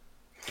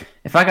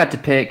 If I got to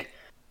pick,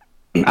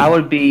 I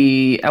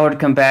would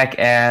come back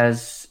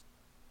as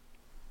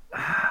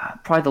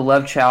probably the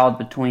love child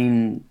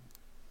between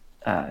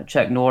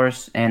Chuck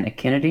Norris and a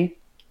Kennedy.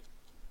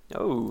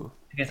 Oh.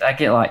 Because I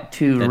get like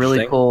two really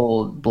Interesting.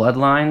 cool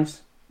bloodlines.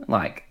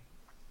 Like,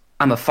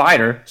 I'm a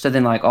fighter, so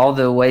then like all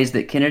the ways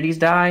that Kennedys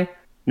die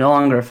no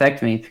longer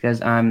affect me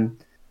because I'm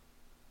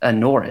a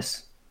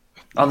Norris.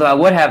 Although I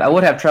would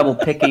have trouble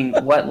picking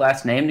what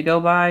last name to go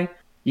by.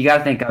 You got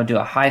to think I would do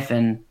a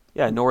hyphen.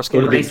 Yeah, Norris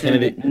Would it be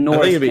Kennedy. Kennedy? Norris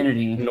I think it'd be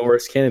Kennedy.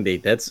 Norris Kennedy.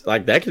 That's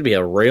like that could be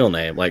a real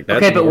name. Like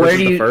that's Okay, but Norris where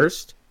do is the you-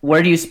 first?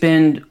 Where do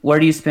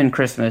you spend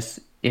Christmas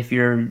if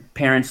your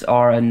parents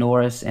are a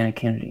Norris and a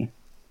Kennedy?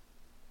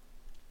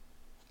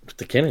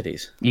 The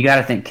Kennedys. You got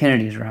to think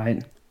Kennedys,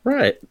 right?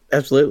 Right.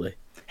 Absolutely.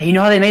 Hey, you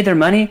know how they made their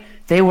money?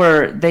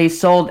 They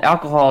sold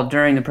alcohol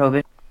during the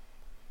Prohibition.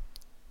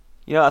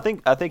 Yeah, I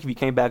think if you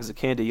came back as a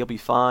Kennedy, you'll be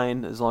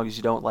fine as long as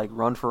you don't like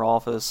run for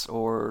office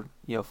or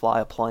fly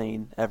a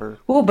plane ever.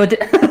 Well, but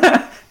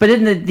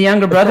didn't the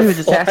younger brother who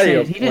was Fly a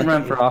assassinated? He didn't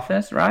run plane. for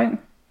office, right?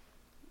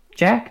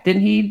 Jack,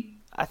 didn't he?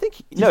 I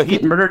think no,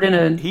 Get murdered in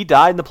a. he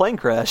died in the plane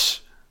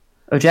crash.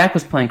 Oh, Jack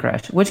was plane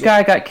crash. Which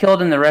guy got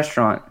killed in the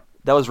restaurant?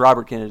 That was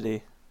Robert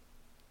Kennedy.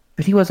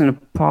 But he wasn't a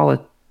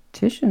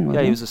politician. Was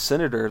Yeah, he? he was a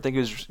senator. I think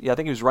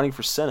he was running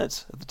for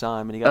Senate at the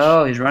time, and he got.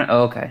 Oh, he's running.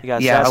 Oh, okay. He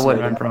got Yeah, I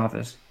wouldn't assassinated. run for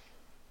office.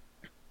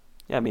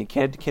 Yeah, I mean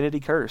Kennedy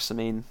curse. I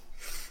mean,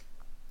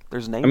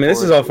 there's a name. I mean, for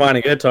this it. is all fine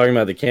and good talking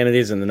about the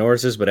Kennedys and the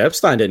Norrises, but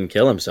Epstein didn't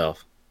kill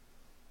himself.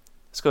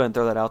 Let's go ahead and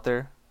throw that out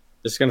there.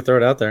 Just gonna throw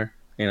it out there.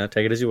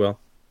 Take it as you will.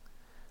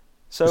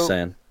 So, Just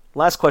saying.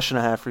 last question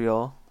I have for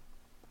y'all,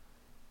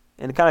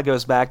 and it kind of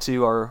goes back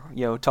to our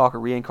talk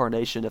of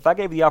reincarnation. If I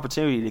gave you the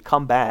opportunity to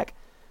come back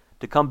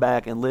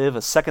and live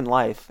a second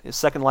life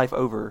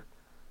over,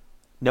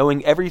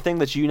 knowing everything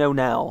that you know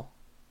now,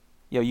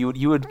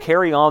 you would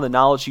carry on the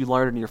knowledge you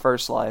learned in your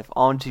first life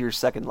onto your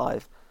second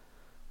life.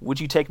 Would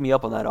you take me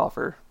up on that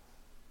offer?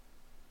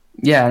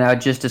 Yeah, and I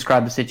would just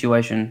describe the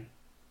situation,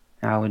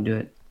 how I would do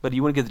it. But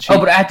you wouldn't get the chance. Oh,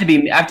 but I have to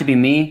be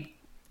me.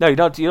 No, you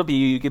don't.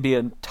 You could be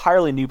an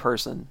entirely new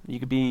person. You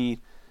could be,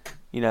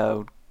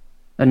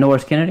 A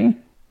Norris Kennedy.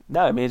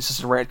 No, I mean it's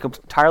just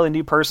entirely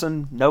new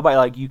person. Nobody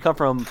like you come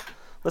from.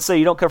 Let's say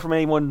you don't come from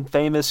anyone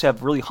famous. You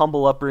have really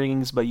humble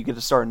upbringings, but you get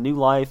to start a new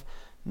life,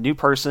 new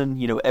person.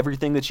 You know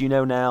everything that you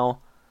know now.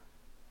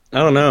 I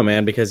don't know,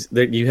 man, because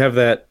you have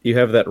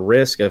that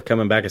risk of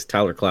coming back as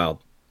Tyler Cloud.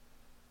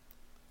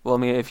 Well, I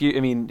mean, if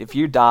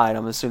you died,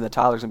 I'm assuming that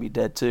Tyler's gonna be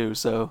dead too.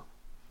 So,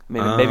 I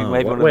mean, maybe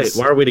one of wait, us.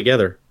 why are we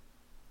together?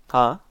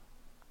 Huh?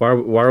 Why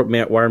are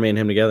me and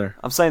him together?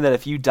 I'm saying that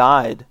if you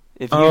died,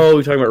 You're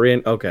talking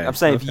about Okay. I'm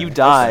saying if you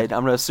died,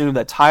 I'm gonna assume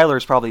that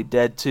Tyler's probably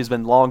dead too. He's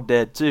been long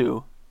dead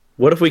too.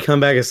 What if we come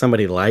back as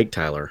somebody like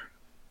Tyler?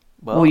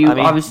 Well, you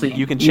obviously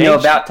you can you know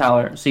change- about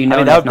Tyler, so you know I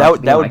mean, that's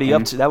not that would like be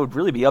him. up to that would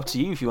really be up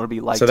to you if you want to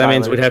be like. So that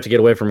means Tyler. we'd have to get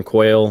away from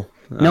Quail.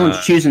 No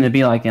one's choosing to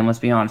be like him. Let's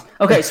be honest.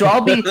 Okay, so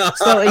I'll be.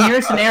 So in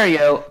your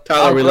scenario,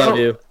 Tyler, we love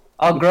you.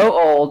 I'll grow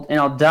old and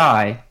I'll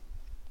die,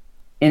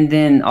 and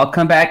then I'll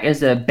come back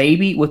as a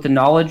baby with the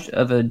knowledge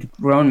of a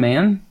grown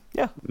man.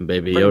 Yeah,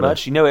 Baby pretty Yoda.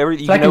 much. You know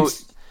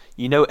So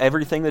you know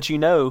everything that you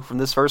know from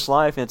this first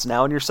life, and it's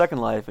now in your second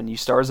life, and you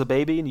start as a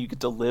baby, and you get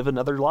to live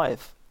another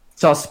life.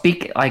 So I'll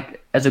speak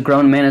like as a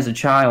grown man as a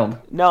child.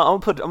 No, I'm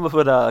gonna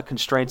put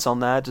constraints on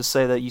that to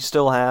say that you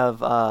still have,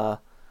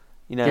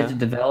 you know, You have to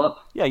develop.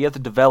 yeah, you have to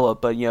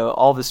develop, but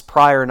all this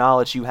prior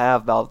knowledge you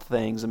have about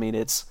things. I mean,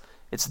 it's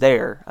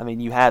there. I mean,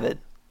 you have it.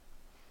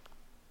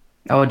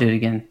 I would do it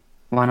again.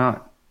 Why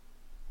not?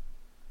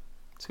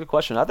 It's a good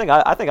question. I think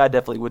I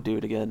definitely would do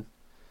it again.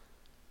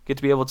 Get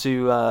to be able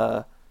to,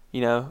 go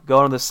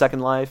on to the second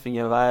life, and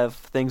if I have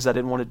things I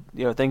didn't want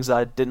to, things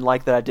I didn't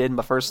like that I did in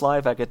my first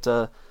life, I get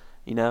to,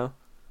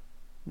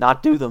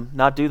 not do them,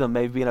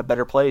 maybe be in a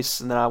better place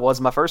than I was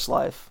in my first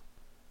life.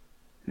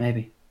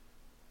 Maybe.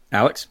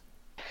 Alex?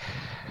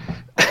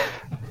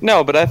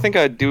 No, but I think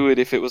I'd do it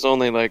if it was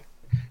only like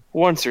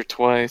once or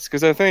twice,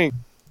 because I think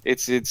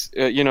it's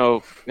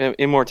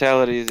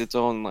immortality is its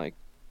own like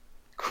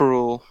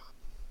cruel,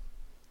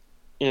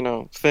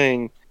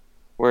 thing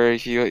where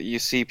you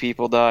see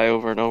people die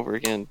over and over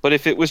again. But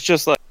if it was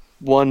just like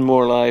one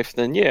more life,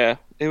 then yeah,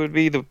 it would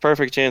be the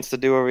perfect chance to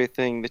do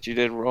everything that you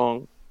did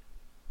wrong.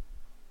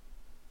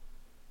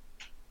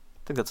 I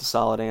think that's a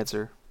solid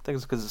answer. I think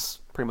it's because it's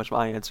pretty much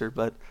my answer,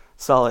 but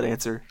solid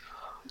answer.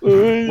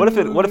 What if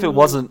it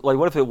wasn't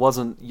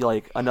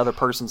like another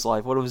person's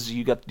life? What if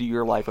you got to do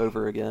your life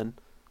over again?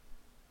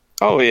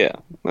 Oh yeah,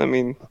 I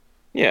mean,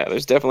 yeah,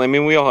 there's definitely. I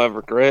mean, we all have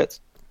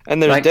regrets,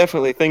 and there's Like-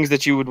 definitely things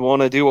that you would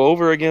want to do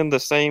over again the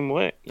same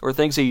way. Or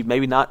things that you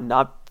maybe not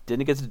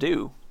didn't get to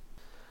do.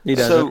 He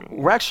does So it.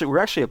 we're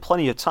actually have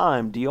plenty of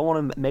time. Do you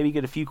want to maybe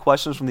get a few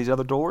questions from these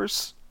other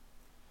doors?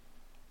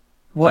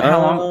 What? How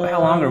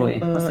long are we?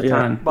 What's the yeah.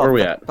 time? About, Where are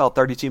we at? About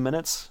 32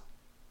 minutes.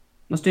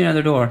 Let's do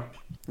another door.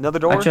 Another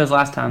door. I chose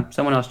last time.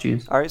 Someone else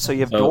choose. All right. So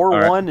you have So, door all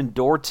right. 1 and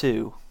door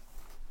 2.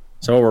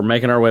 So we're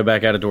making our way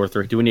back out of door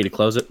 3. Do we need to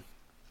close it?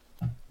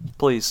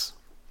 Please.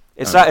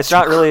 It's All right. not. It's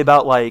not really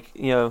about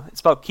It's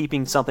about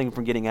keeping something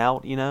from getting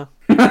out. I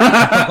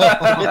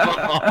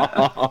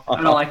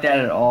don't like that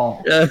at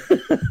all.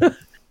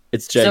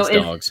 It's Jake's so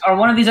dogs. Are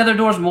one of these other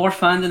doors more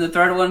fun than the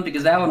third one?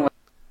 Because that one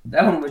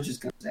was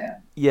just kind of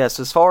sad. Yes.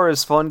 As far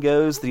as fun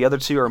goes, the other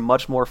two are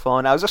much more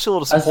fun. I was actually a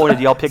little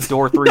disappointed y'all picked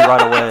door 3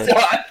 right away. So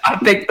I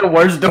picked the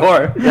worst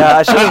door. Yeah,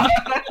 I should have.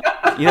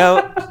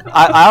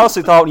 I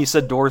honestly thought when you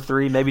said door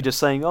 3, maybe just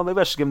saying, oh,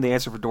 maybe I should give him the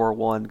answer for door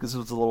 1 because it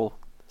was a little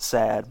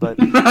sad. But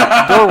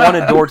door 1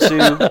 and door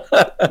 2,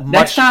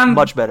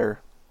 much better.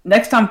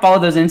 Next time, follow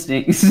those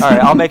instincts. All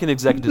right, I'll make an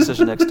executive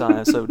decision next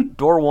time. So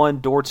door 1,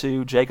 door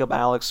 2, Jacob,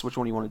 Alex, which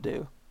one do you want to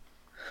do?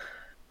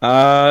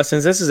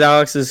 Since this is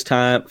Alex's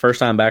first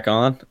time back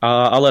on,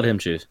 I'll let him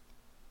choose.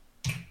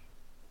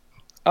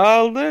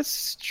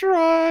 Let's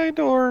try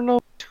door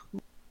number 2.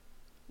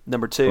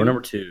 Number 2. Door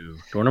number 2.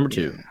 Door number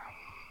 2.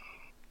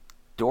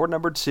 Door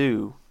number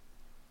 2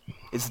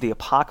 is the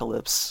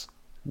apocalypse.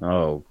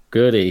 Oh,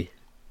 goody.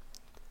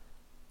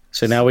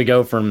 So now we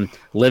go from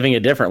living a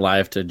different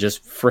life to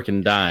just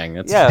freaking dying.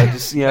 That's, Yeah,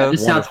 just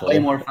This sounds Wonderful. way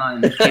more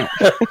fun.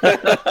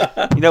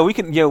 we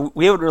can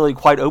we haven't really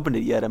quite opened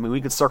it yet. I mean,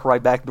 we could circle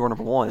right back to door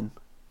number 1.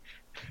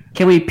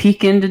 Can we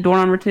peek into door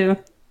number 2?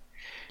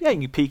 Yeah,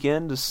 you can peek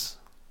in. Just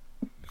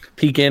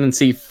peek in and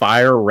see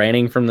fire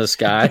raining from the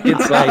sky.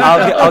 It's like,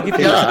 I'll give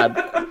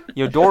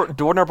you God.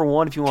 door number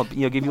 1 if you want.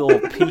 Give you a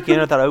little peek in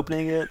without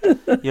opening it.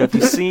 If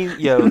you've seen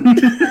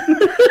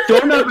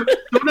Door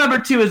number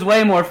 2 is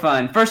way more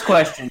fun. First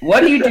question: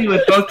 what do you do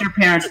if both your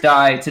parents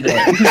die today?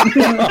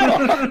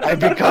 I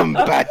become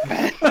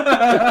Batman.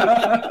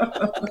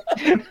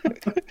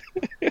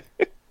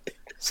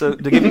 So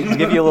to give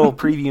you a little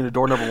preview into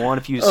door number 1,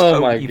 if you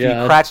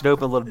God. cracked it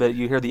open a little bit,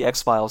 you hear the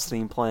X-Files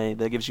theme playing.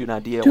 That gives you an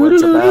idea of what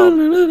it's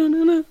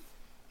about.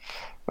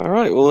 All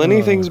right. Well,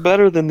 anything's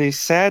better than these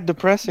sad,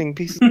 depressing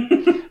pieces.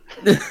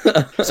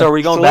 So are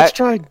we going So back? let's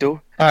try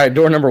door. All right,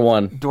 door number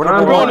 1. Door I'm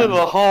number going 1. to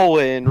the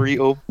hallway and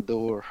reopen the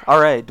door. All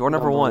right, door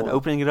number Number 1. 1.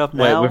 Opening it up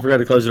Wait, now. we forgot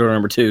to close door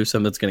number 2.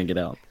 Something's going to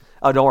get out.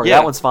 Oh, don't worry, Yeah.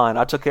 that one's fine.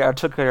 I took care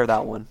of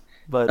that one.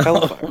 But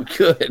Oh,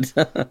 good.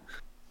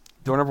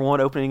 door number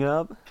 1, opening it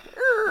up.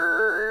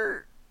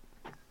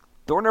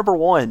 Door number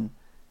 1.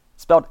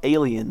 It's about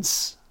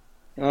aliens.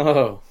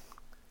 Oh.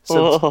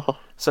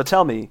 So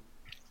tell me,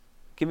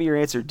 give me your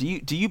answer. Do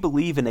you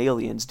believe in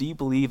aliens? Do you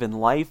believe in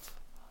life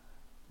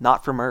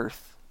not from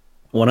Earth?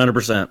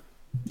 100%.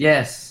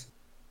 Yes.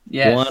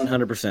 Yes.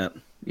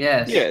 100%.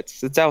 Yes. Yeah,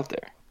 it's out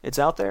there. It's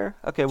out there.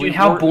 Okay, Dude,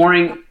 how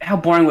boring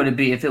would it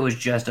be if it was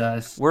just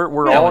us? We're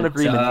That all in would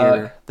agreement suck.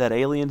 here that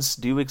aliens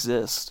do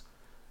exist.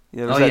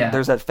 Yeah.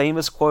 There's that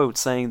famous quote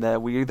saying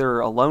that we're either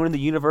alone in the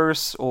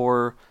universe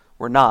or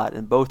we're not,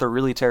 and both are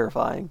really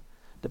terrifying.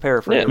 To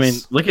paraphrase, Yeah, I mean,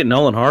 look at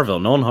Nolan Harville.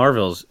 Nolan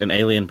Harville's an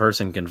alien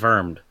person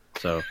confirmed.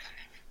 So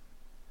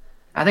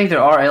I think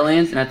there are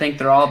aliens, and I think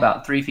they're all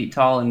about 3 feet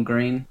tall and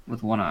green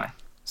with one eye.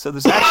 so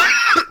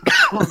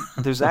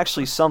there's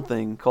actually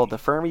something called the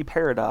Fermi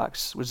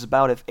paradox, which is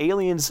about if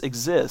aliens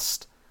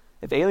exist,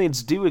 if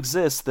aliens do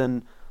exist,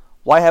 then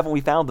why haven't we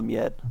found them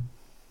yet?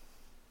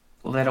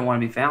 Well, they don't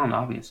want to be found,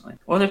 obviously.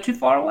 Or they're too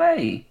far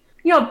away.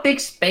 You know how big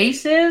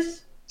space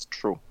is? It's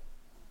true.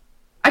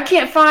 I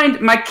can't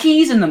find my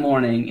keys in the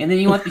morning, and then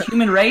you want the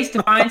human race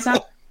to find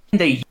something in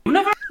the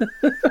universe?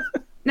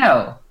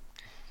 No.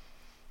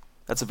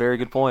 That's a very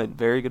good point.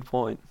 Very good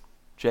point.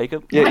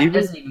 Jacob? Yeah, It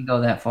doesn't even go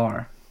that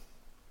far.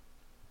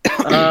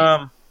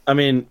 I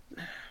mean,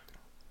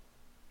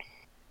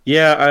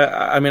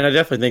 yeah, I mean, I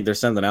definitely think there's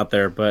something out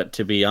there, but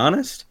to be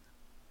honest,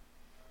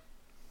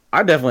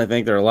 I definitely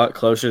think they're a lot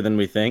closer than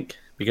we think,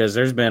 because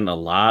there's been a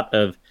lot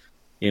of,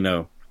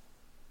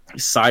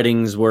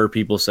 sightings where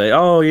people say,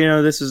 "Oh,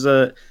 this is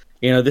a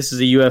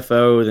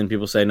UFO," then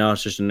people say, "No,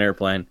 it's just an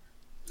airplane."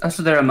 Oh,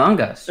 so they're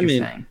among us, you're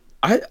saying?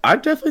 I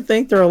definitely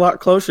think they're a lot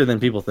closer than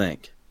people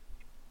think.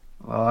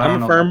 Well, I don't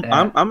know about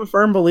that. I'm a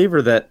firm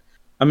believer that,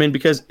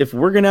 because if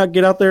we're gonna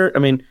get out there,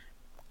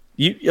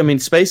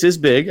 space is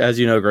big, as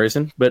you know,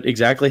 Grayson, but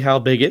exactly how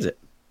big is it?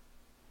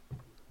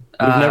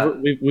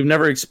 We've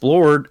never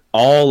explored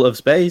all of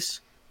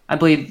space. I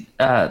believe.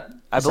 I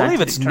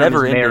believe it's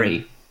never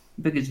ending.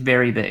 I think it's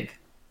very big.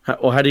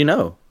 How do you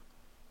know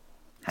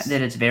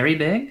that it's very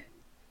big?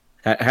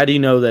 How do you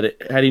know that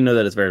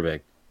it's very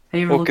big? Have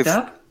you ever looked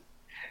up?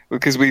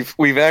 Because we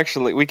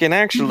can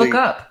actually look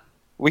up.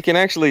 We can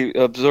actually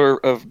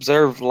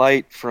observe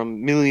light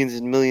from millions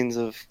and millions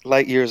of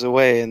light years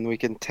away, and we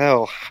can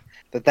tell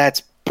that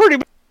that's pretty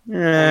big.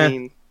 Yeah,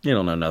 you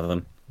don't know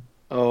nothing.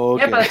 Oh,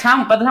 okay. Yeah.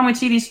 By the time we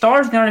see these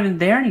stars, they're not even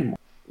there anymore.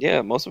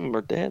 Yeah, most of them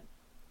are dead.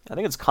 I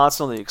think it's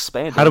constantly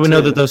expanding. How do we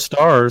know that those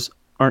stars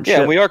aren't?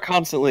 Yeah, we are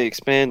constantly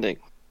expanding.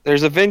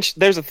 There's a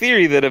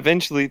theory that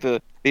eventually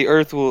the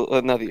Earth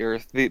will not the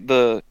Earth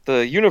the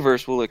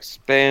universe will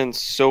expand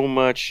so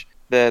much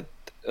that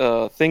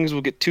things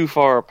will get too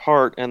far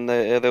apart, and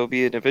there will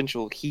be an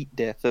eventual heat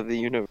death of the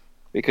universe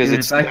because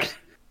If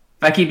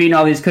I keep eating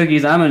all these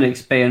cookies, I'm going to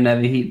expand and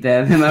have a heat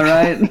death. Am I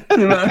right?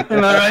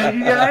 am I right,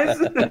 you guys?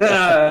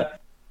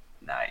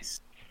 Nice.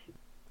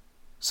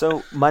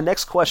 So my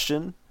next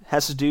question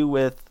has to do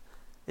with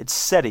it's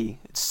SETI.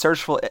 It's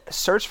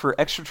search for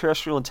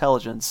extraterrestrial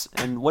intelligence,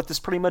 and what this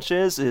pretty much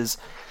is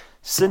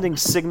sending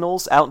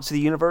signals out into the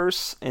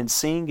universe and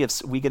seeing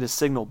if we get a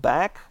signal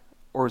back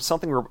or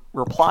something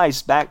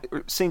replies back,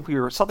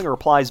 something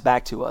replies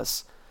back to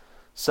us.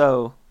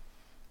 So,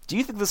 do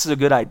you think this is a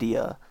good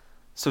idea?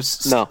 So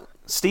no.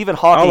 Stephen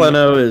Hawking. All I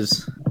know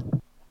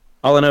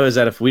is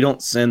that if we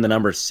don't send the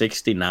number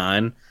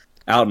 69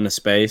 out into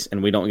space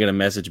and we don't get a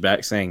message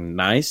back saying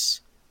nice,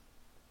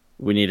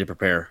 we need to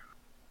prepare.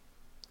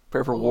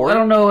 Prepare for war? I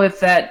don't know if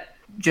that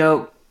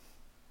joke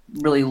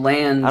really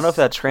lands. I don't know if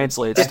that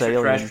translates to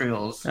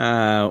extraterrestrials.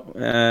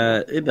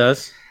 It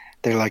does.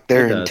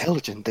 They're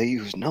intelligent. They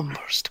use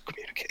numbers to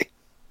communicate.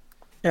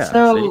 Yeah.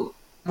 So,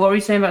 what were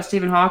you saying about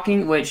Stephen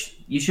Hawking? Which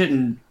you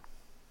shouldn't.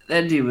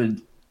 That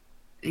dude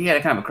he had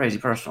a kind of a crazy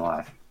personal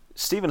life.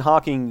 Stephen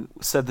Hawking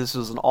said this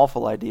was an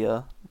awful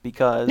idea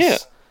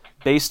because,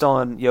 based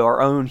on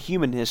our own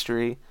human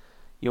history,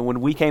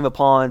 when we came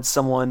upon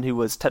someone who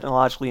was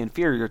technologically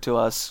inferior to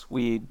us,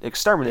 we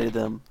exterminated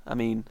them. I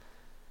mean,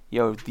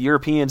 the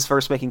Europeans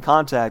first making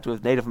contact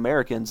with Native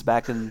Americans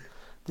back in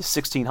the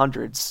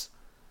 1600s.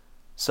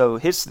 So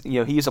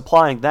he's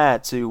applying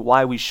that to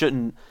why we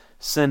shouldn't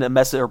send a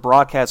message or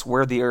broadcast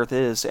where the Earth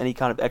is to any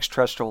kind of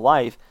extraterrestrial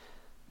life,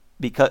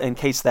 because in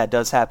case that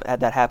does happen,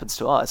 that happens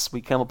to us, we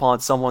come upon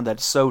someone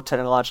that's so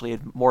technologically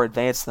more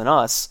advanced than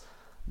us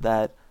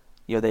that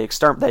they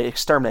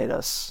exterminate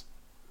us.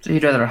 So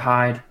you'd rather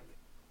hide?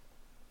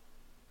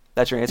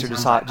 That's your answer?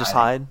 Just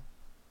hide?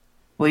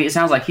 Well, it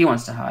sounds like he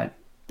wants to hide.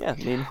 Yeah,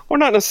 I mean, well,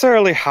 not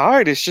necessarily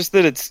hide. It's just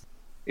that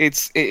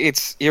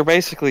it's you're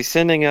basically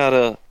sending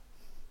out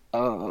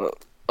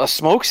a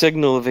smoke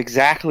signal of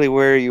exactly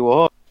where you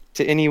are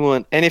to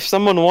anyone. And if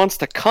someone wants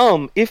to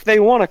come, if they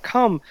want to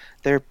come,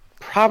 they're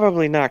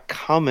probably not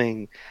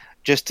coming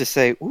just to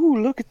say, "Ooh,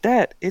 look at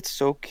that! It's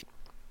so cute."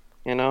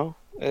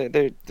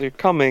 They're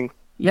coming.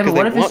 Yeah, but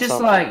what if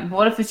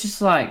it's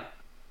just like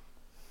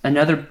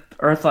another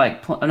Earth,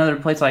 like another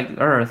place like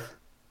Earth,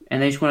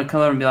 and they just want to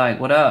come over and be like,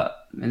 "What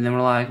up?" And then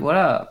we're like, "What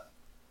up?"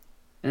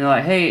 And they're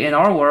like, "Hey, in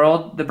our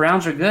world, the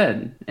Browns are good,"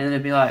 and then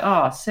they'd be like,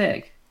 "Oh,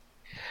 sick."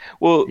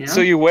 Well, so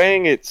you're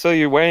weighing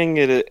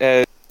it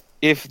as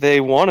if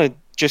they want to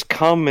just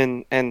come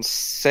and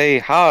say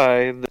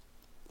hi,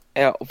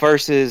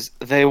 versus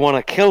they want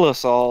to kill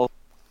us all.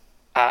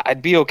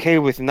 I'd be okay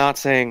with not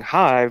saying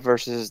hi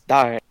versus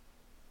die.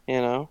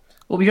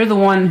 Well, you're the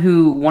one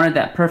who wanted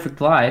that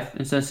perfect life,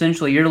 and so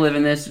essentially you're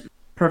living this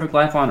perfect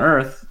life on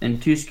Earth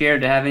and too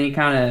scared to have any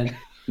kind of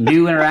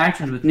new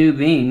interactions with new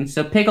beings.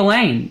 So pick a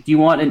lane. Do you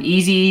want an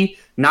easy,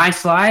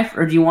 nice life,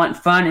 or do you want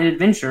fun and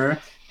adventure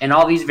and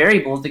all these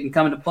variables that can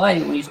come into play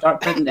when you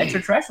start putting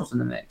extraterrestrials in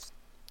the mix?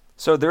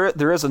 So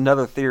there is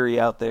another theory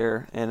out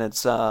there, and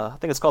it's I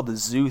think it's called the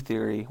zoo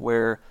theory,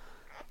 where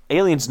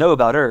aliens know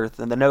about Earth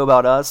and they know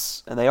about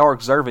us and they are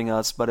observing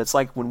us, but it's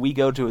like when we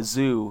go to a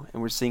zoo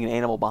and we're seeing an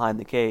animal behind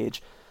the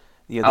cage.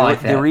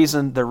 The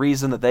reason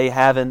that they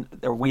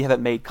haven't or we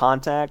haven't made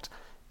contact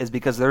is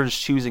because they're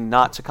just choosing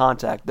not to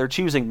contact. They're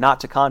choosing not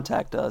to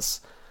contact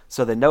us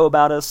so they know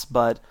about us,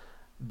 but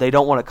they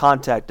don't want to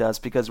contact us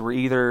because we're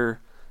either,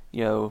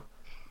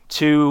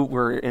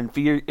 we're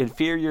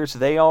inferior to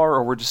they are,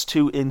 or we're just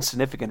too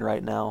insignificant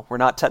right now. We're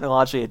not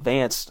technologically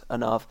advanced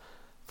enough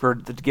to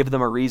give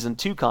them a reason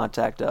to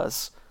contact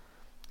us.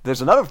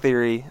 There's another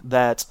theory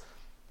that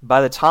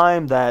by the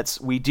time that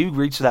we do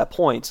reach that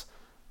point,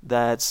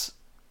 that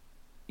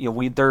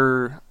like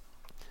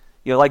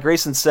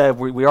Grayson said,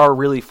 we are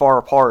really far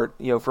apart,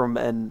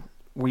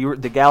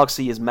 the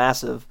galaxy is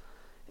massive,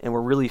 and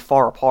we're really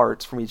far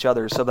apart from each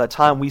other. So by the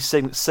time we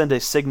send a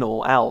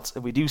signal out,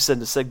 if we do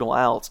send a signal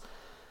out,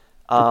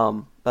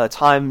 by the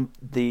time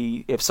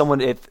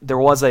if there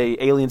was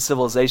a alien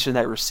civilization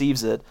that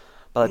receives it,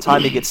 by the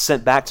time it gets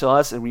sent back to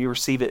us and we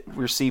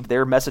receive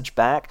their message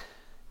back,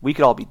 we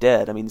could all be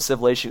dead. I mean,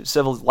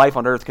 civil life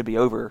on Earth could be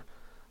over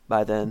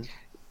by then.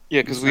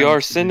 Yeah, because we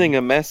are sending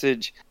a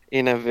message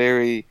in a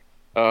very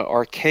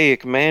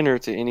archaic manner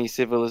to any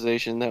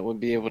civilization that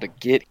would be able to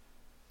get.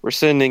 We're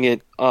sending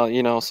it,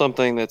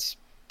 something that's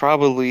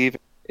probably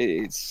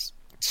it's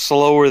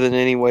slower than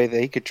any way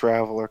they could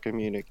travel or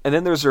communicate. And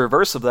then there's the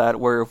reverse of that,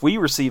 where if we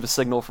receive a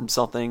signal from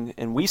something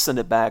and we send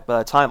it back, by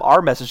the time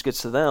our message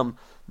gets to them,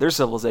 their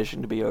civilization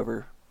could be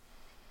over.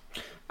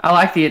 I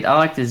like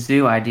the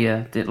zoo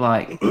idea that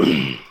like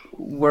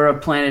we're a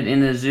planet in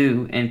the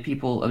zoo and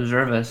people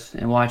observe us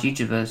and watch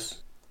each of us.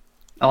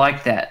 I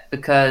like that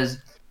because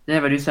then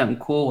if I do something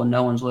cool when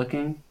no one's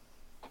looking,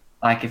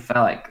 like if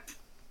I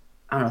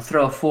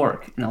throw a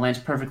fork and it lands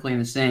perfectly in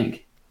the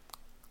sink.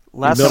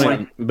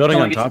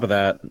 Building on top of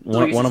that,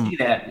 one of them see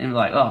that and be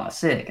like, oh,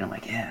 sick, and I'm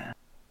like, yeah.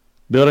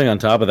 Building on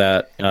top of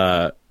that,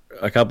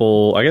 a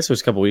couple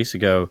weeks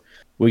ago,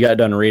 we got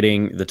done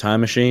reading The Time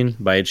Machine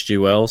by H.G.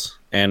 Wells,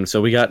 and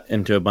so we got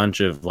into a bunch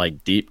of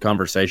like deep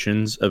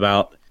conversations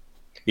about,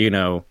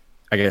 I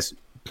guess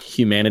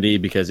humanity.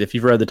 Because if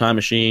you've read The Time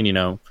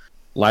Machine,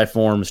 life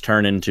forms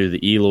turn into the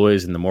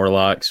Eloys and the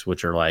Morlocks,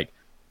 which are like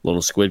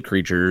little squid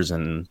creatures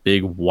and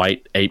big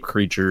white ape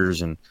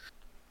creatures, and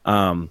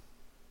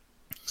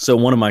so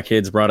one of my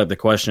kids brought up the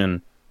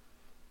question,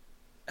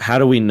 how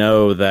do we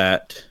know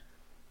that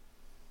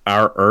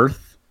our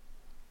Earth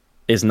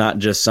is not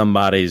just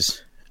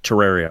somebody's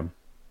terrarium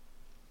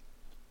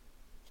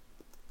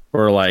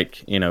or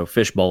like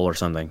fish bowl or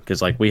something?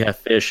 Because like we have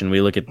fish and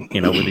we look at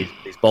with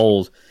these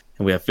bowls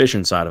and we have fish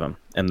inside of them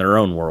in their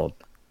own world.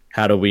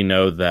 How do we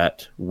know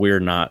that we're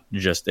not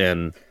just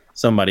in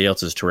somebody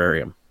else's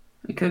terrarium?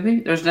 It could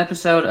be. There's an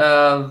episode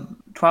of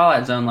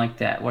Twilight Zone like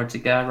that where it's a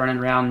guy running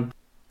around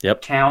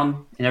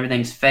town and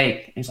everything's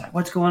fake. And he's like,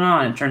 what's going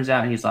on? And it turns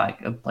out he's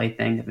like a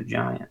plaything of a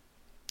giant.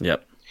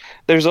 Yep.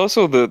 There's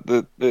also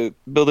the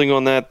building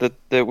on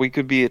that we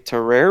could be a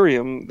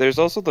terrarium. There's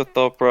also the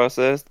thought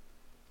process,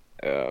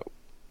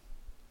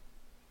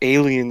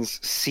 aliens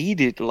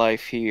seeded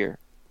life here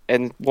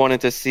and wanted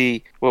to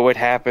see what would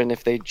happen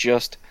if they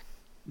just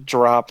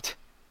dropped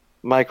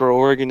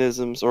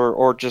microorganisms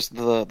or just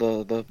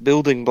the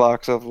building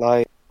blocks of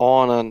life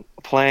on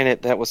a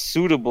planet that was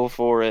suitable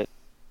for it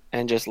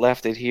and just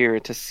left it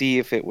here to see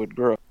if it would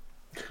grow.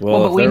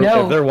 Well,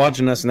 if they're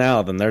watching us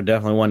now, then they're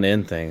definitely wanting to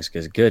end things,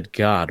 because good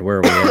God, where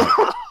are we at?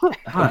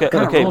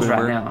 Okay,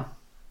 right now.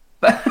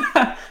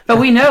 But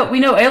we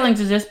know aliens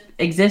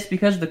exist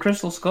because of the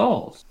crystal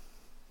skulls.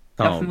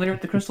 Are you familiar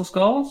with the crystal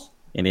skulls?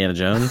 Indiana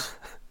Jones?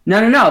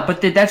 No.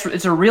 But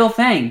it's a real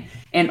thing,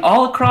 and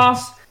all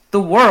across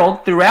the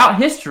world, throughout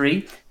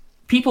history,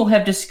 people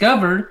have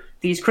discovered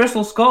these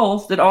crystal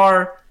skulls that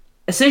are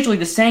essentially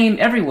the same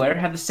everywhere,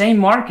 have the same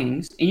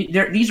markings.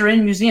 These are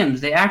in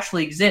museums; they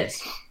actually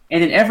exist.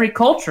 And then every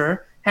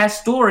culture has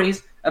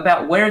stories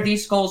about where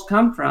these skulls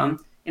come from,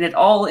 and it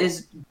all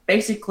is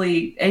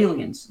basically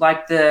aliens.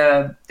 Like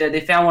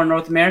they found one in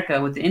North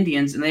America with the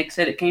Indians, and they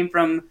said it came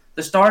from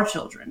the Star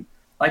Children.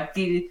 Like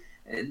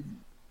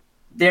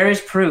there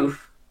is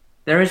proof.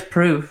 There is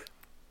proof.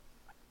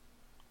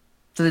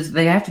 So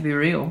they have to be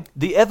real.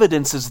 The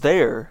evidence is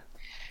there.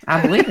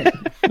 I believe it.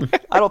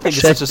 I don't think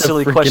it's such a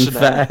silly question.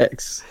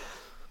 Facts.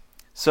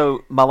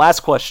 So my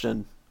last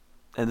question,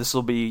 and this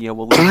will be,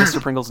 we'll leave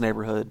Mr. Pringle's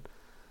neighborhood,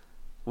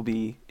 will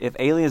be, if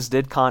aliens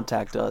did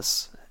contact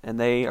us and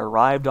they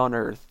arrived on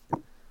Earth,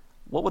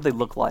 what would they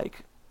look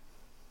like?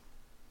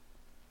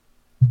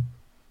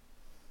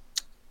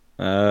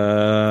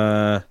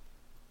 I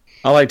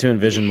like to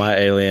envision my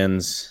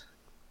aliens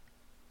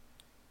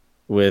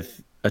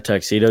with a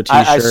tuxedo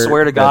t-shirt. I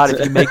swear to God,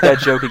 if you make that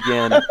joke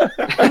again.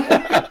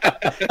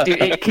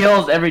 Dude, it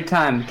kills every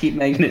time. Keep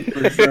making it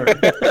for sure.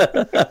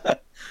 I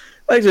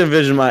like to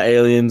envision my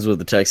aliens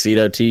with a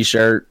tuxedo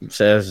t-shirt.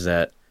 Says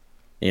that,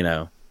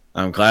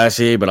 I'm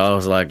classy, but I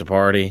also like to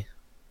party.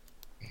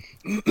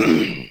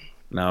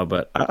 No,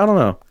 but I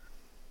don't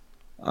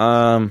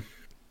know.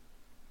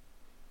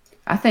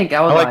 I think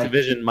I would like to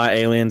envision my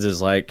aliens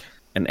as like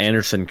an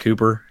Anderson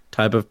Cooper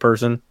type of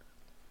person.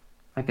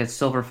 Like a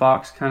silver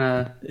fox kind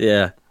of.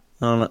 Yeah.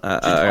 I don't know.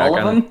 All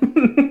of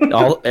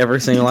them? Every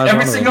single one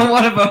Every single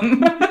one of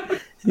them.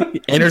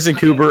 Anderson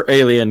Cooper,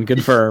 alien,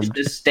 confirmed.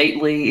 Just a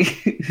stately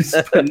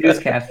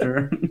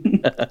newscaster.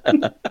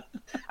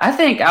 I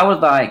think I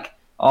would like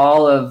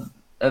all of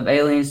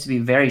aliens to be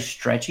very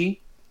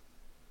stretchy.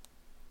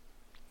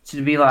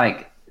 To be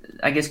like,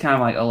 I guess, kind of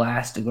like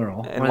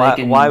Elastigirl.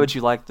 And why would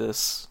you like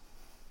this?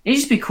 It'd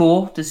just be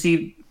cool to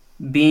see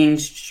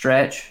beings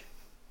stretch.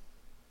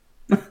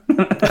 Okay.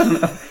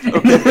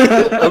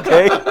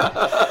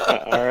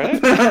 All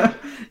right.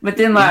 But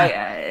then, like,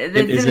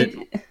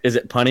 Is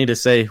it punny to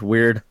say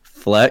weird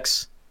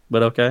flex?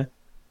 But okay.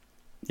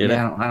 I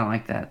don't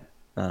like that.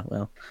 Oh,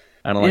 well,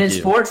 I don't And like in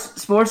you.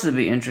 sports would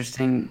be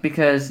interesting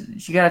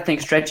because you got to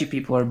think stretchy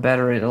people are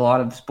better at a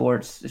lot of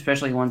sports,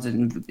 especially ones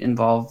that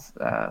involve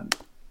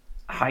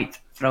height,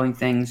 throwing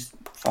things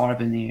far up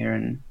in the air,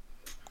 and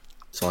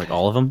So like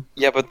all of them.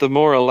 Yeah, but the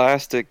more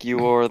elastic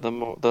you are,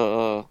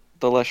 the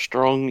less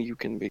strong you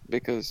can be,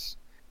 because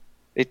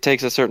it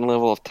takes a certain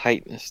level of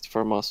tightness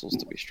for muscles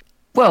to be strong.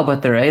 well,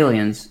 but they're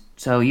aliens,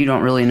 so you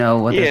don't really know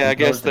what. Yeah, I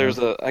guess composed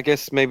of. I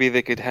guess maybe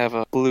they could have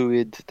a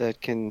fluid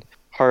that can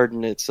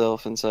harden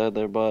itself inside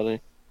their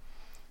body.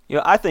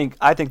 I think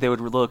they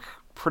would look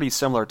pretty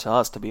similar to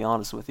us, to be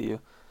honest with you.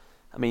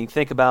 I mean,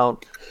 think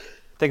about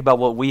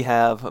what we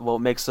have,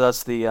 what makes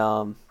us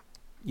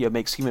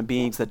makes human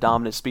beings the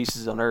dominant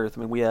species on Earth.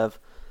 I mean, we have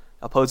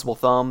opposable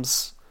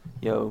thumbs,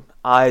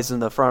 eyes in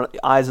the front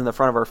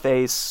of our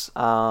face,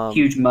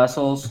 Huge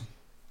muscles.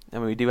 I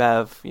mean, we do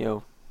have,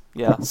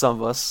 some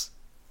of us.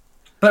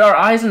 But are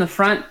eyes in the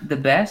front the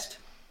best?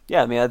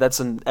 Yeah, I mean that's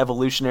an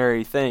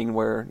evolutionary thing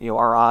where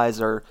our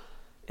eyes are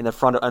in the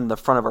front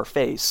of our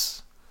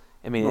face.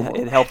 I mean,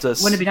 it helped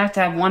us. Wouldn't it be nice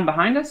to have one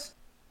behind us?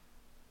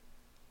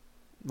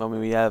 I mean,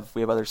 we have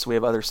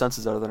other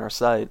senses other than our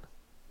sight.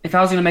 If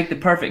I was going to make the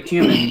perfect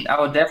human, I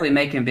would definitely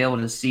make him be able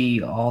to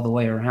see all the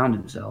way around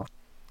himself.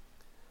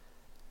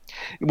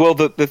 Well,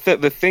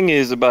 the thing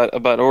is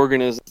about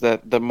organisms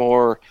that the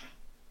more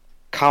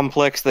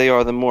complex they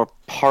are, the more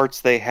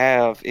parts they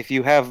have. If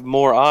you have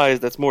more eyes,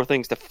 that's more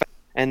things to.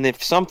 And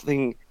if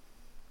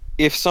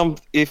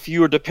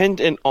you are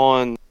dependent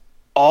on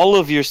all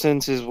of your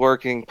senses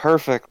working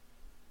perfect,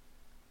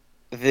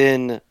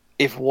 then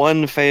if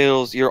one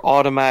fails, you're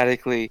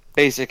automatically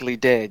basically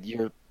dead.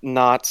 You're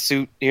not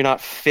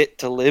fit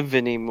to live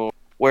anymore.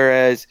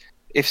 Whereas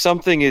if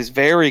something is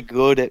very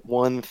good at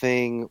one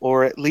thing,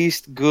 or at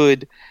least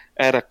good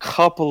at a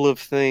couple of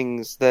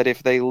things, that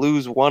if they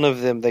lose one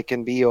of them, they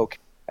can be okay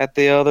at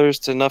the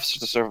others enough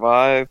to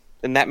survive,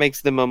 then that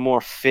makes them a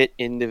more fit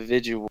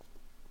individual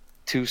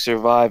to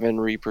survive and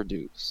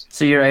reproduce.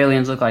 So your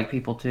aliens look like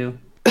people too?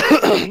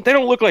 They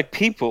don't look like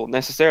people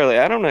necessarily.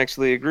 I don't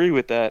actually agree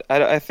with that.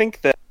 I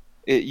think that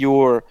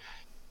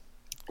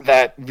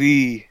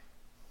the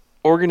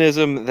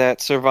organism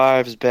that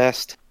survives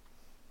best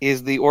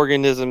is the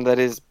organism that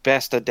is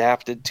best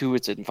adapted to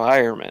its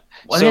environment.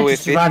 Well, so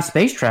if survive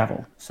space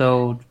travel,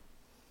 so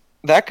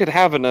that could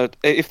have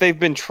if they've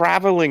been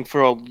traveling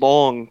for a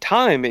long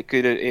time, it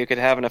could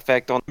have an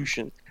effect on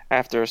evolution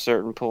after a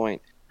certain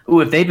point. Ooh,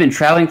 if they've been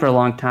traveling for a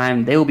long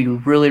time, they will be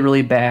really,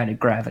 really bad at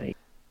gravity.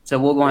 So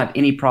we won't have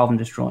any problem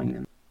destroying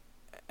them.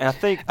 And I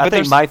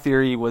think my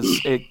theory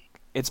was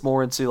it's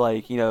more into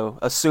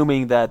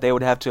assuming that they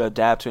would have to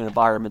adapt to an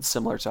environment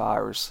similar to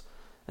ours,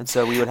 and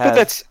so we would have.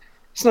 But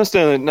it's not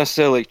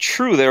necessarily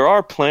true. There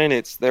are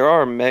planets. There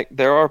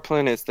are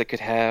planets that could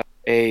have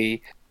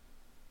a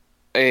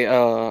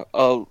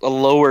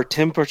lower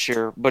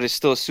temperature, but it's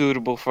still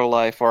suitable for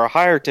life, or a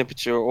higher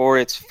temperature, or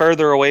it's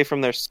further away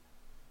from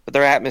but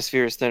their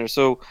atmosphere is thinner.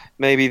 So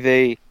maybe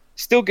they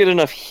still get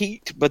enough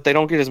heat, but they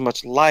don't get as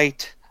much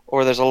light,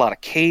 or there's a lot of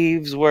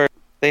caves where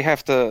they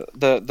have to.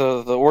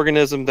 The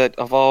organism that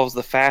evolves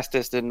the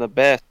fastest and the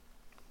best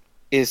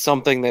is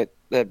something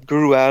that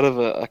grew out of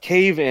a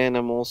cave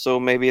animal, so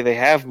maybe they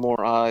have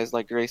more eyes,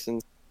 like Grayson.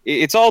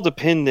 It's all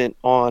dependent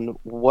on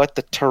what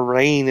the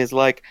terrain is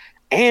like,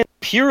 and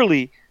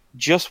purely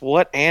just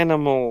what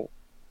animal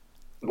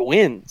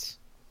wins.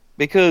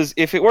 Because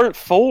if it weren't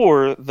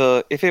for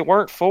the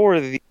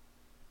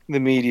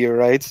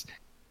meteorites,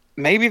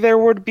 maybe there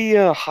would be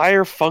a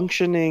higher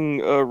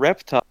functioning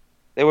reptile.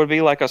 There would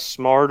be like a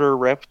smarter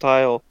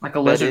reptile, like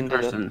a lizard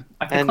person,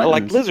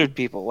 like lizard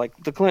people, like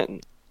the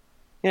Clintons.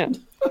 Yeah.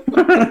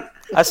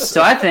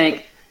 So I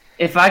think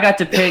if I got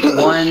to pick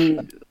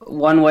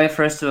one way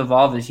for us to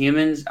evolve as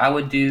humans, I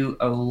would do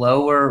a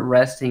lower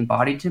resting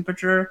body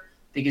temperature,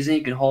 because then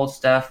you could hold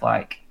stuff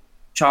like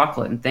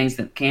chocolate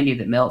and candy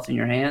that melts in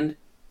your hand.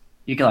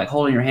 You could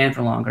hold in your hand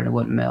for longer and it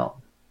wouldn't melt.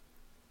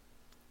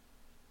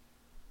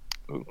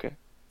 Okay.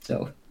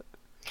 So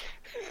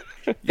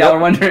y'all were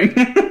wondering.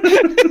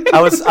 I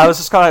was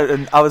just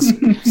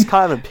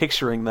kind of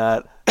picturing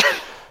that.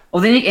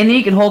 Well, then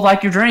you can hold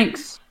your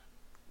drinks.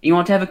 You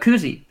want to have a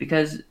koozie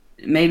because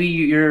maybe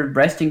your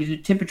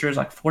resting temperature is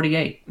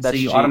 48, so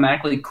you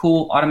automatically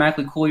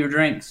cool your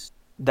drinks.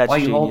 That's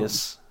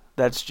genius.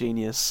 That's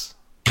genius.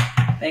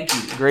 Thank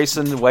you,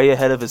 Grayson. Way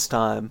ahead of his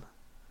time.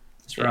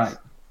 That's right.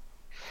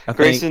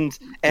 Grayson's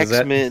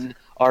X-Men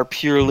are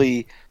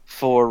purely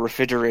for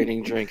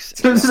refrigerating drinks.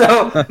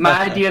 So my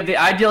idea of the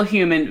ideal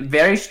human,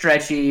 very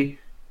stretchy,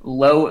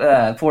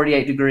 low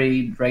 48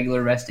 degree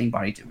regular resting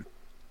body temperature.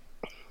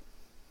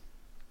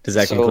 Does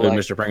that So, conclude like-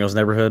 Mr. Pringle's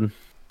neighborhood?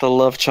 The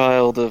love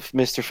child of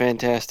Mr.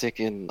 Fantastic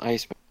and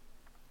Iceman.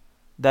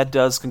 That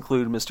does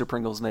conclude Mr.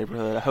 Pringle's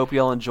neighborhood. I hope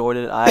you all enjoyed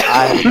it. I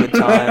had a good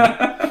time.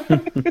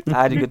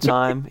 I had a good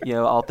time.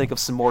 I'll think of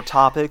some more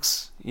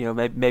topics.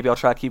 Maybe I'll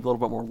try to keep it a little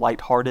bit more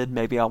lighthearted.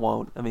 Maybe I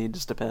won't. I mean, it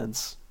just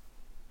depends.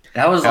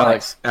 That was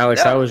Alex, that-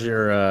 how was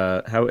your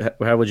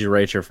how would you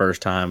rate your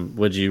first time?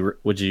 Would you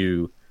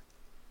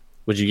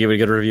give it a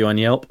good review on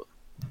Yelp?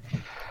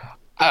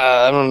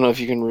 I don't know if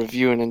you can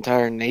review an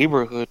entire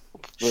neighborhood.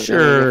 but,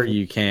 Sure,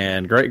 you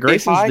can.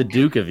 Grayson's I- the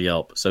Duke of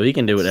Yelp, so he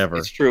can do whatever.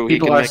 It's true. He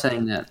people can are make-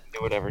 saying that.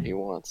 do whatever he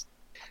wants.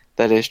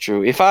 That is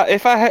true. If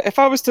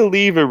I was to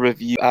leave a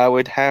review, I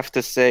would have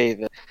to say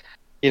that,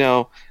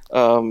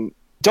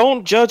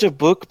 don't judge a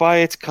book by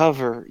its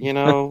cover.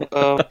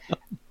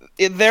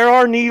 There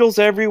are needles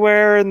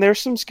everywhere, and there's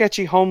some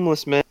sketchy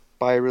homeless men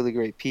buy a really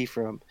great pee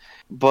from.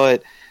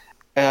 But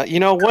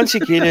once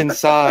you get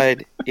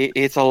inside,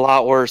 it's a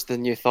lot worse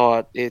than you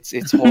thought. It's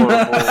horrible.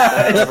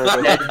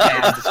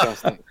 It's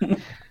disgusting.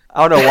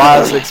 I don't know why I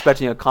was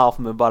expecting a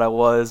compliment, but I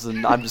was,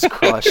 and I'm just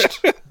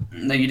crushed.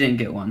 No, you didn't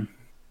get one.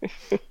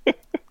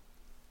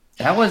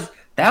 That was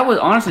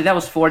honestly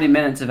 40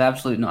 minutes of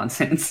absolute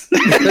nonsense.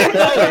 Complete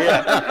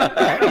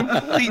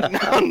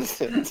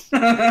nonsense.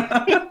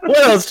 What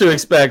else to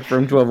expect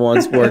from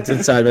 12-1 Sports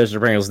inside Mr.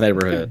 Pringle's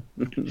neighborhood?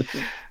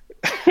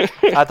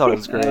 I thought it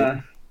was great.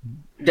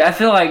 I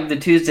feel like the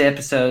Tuesday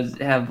episodes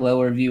have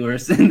lower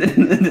viewers.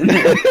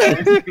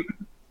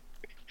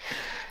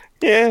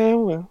 Yeah,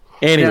 well.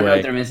 I don't know what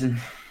Anyway, they're missing.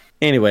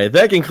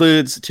 that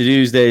concludes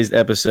Tuesday's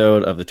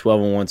episode of the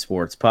 12-1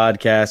 Sports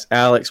podcast.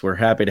 Alex, we're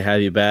happy to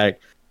have you back.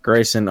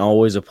 Grayson,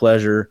 always a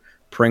pleasure.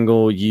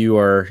 Pringle, you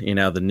are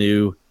the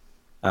new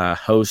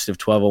host of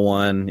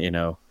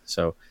 1201.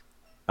 So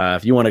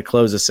if you want to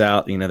close us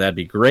out, that'd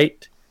be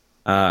great.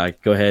 Go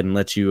ahead and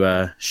let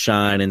you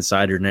shine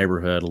inside your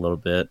neighborhood a little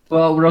bit.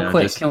 Well, real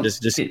quick,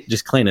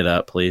 just clean it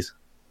up, please.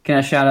 can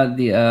I shout out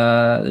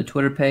the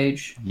Twitter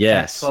page?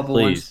 Yes,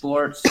 1201 please.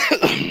 Sports.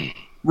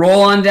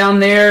 Roll on down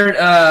there.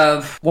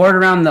 Word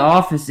around the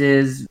office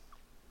is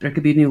there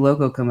could be a new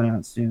logo coming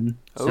out soon.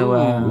 So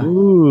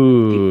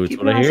Ooh, keep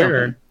that's what I your eyes hear.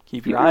 open.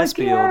 Keep your eyes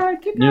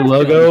peeled. Keep your New eyes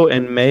logo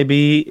and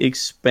maybe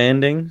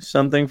expanding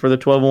something for the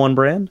 1201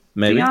 brand. peeled.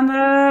 Maybe. Be on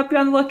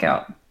the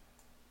lookout.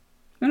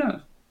 Who knows?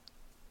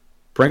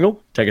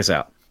 Pringle, take us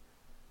out.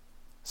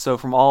 So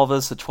from all of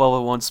us at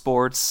 1201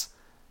 Sports,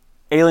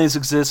 aliens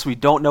exist. We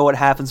don't know what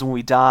happens when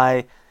we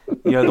die.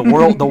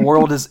 The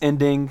world is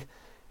ending,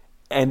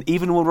 and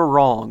even when we're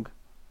wrong,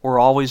 we're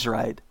always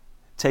right.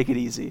 Take it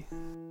easy.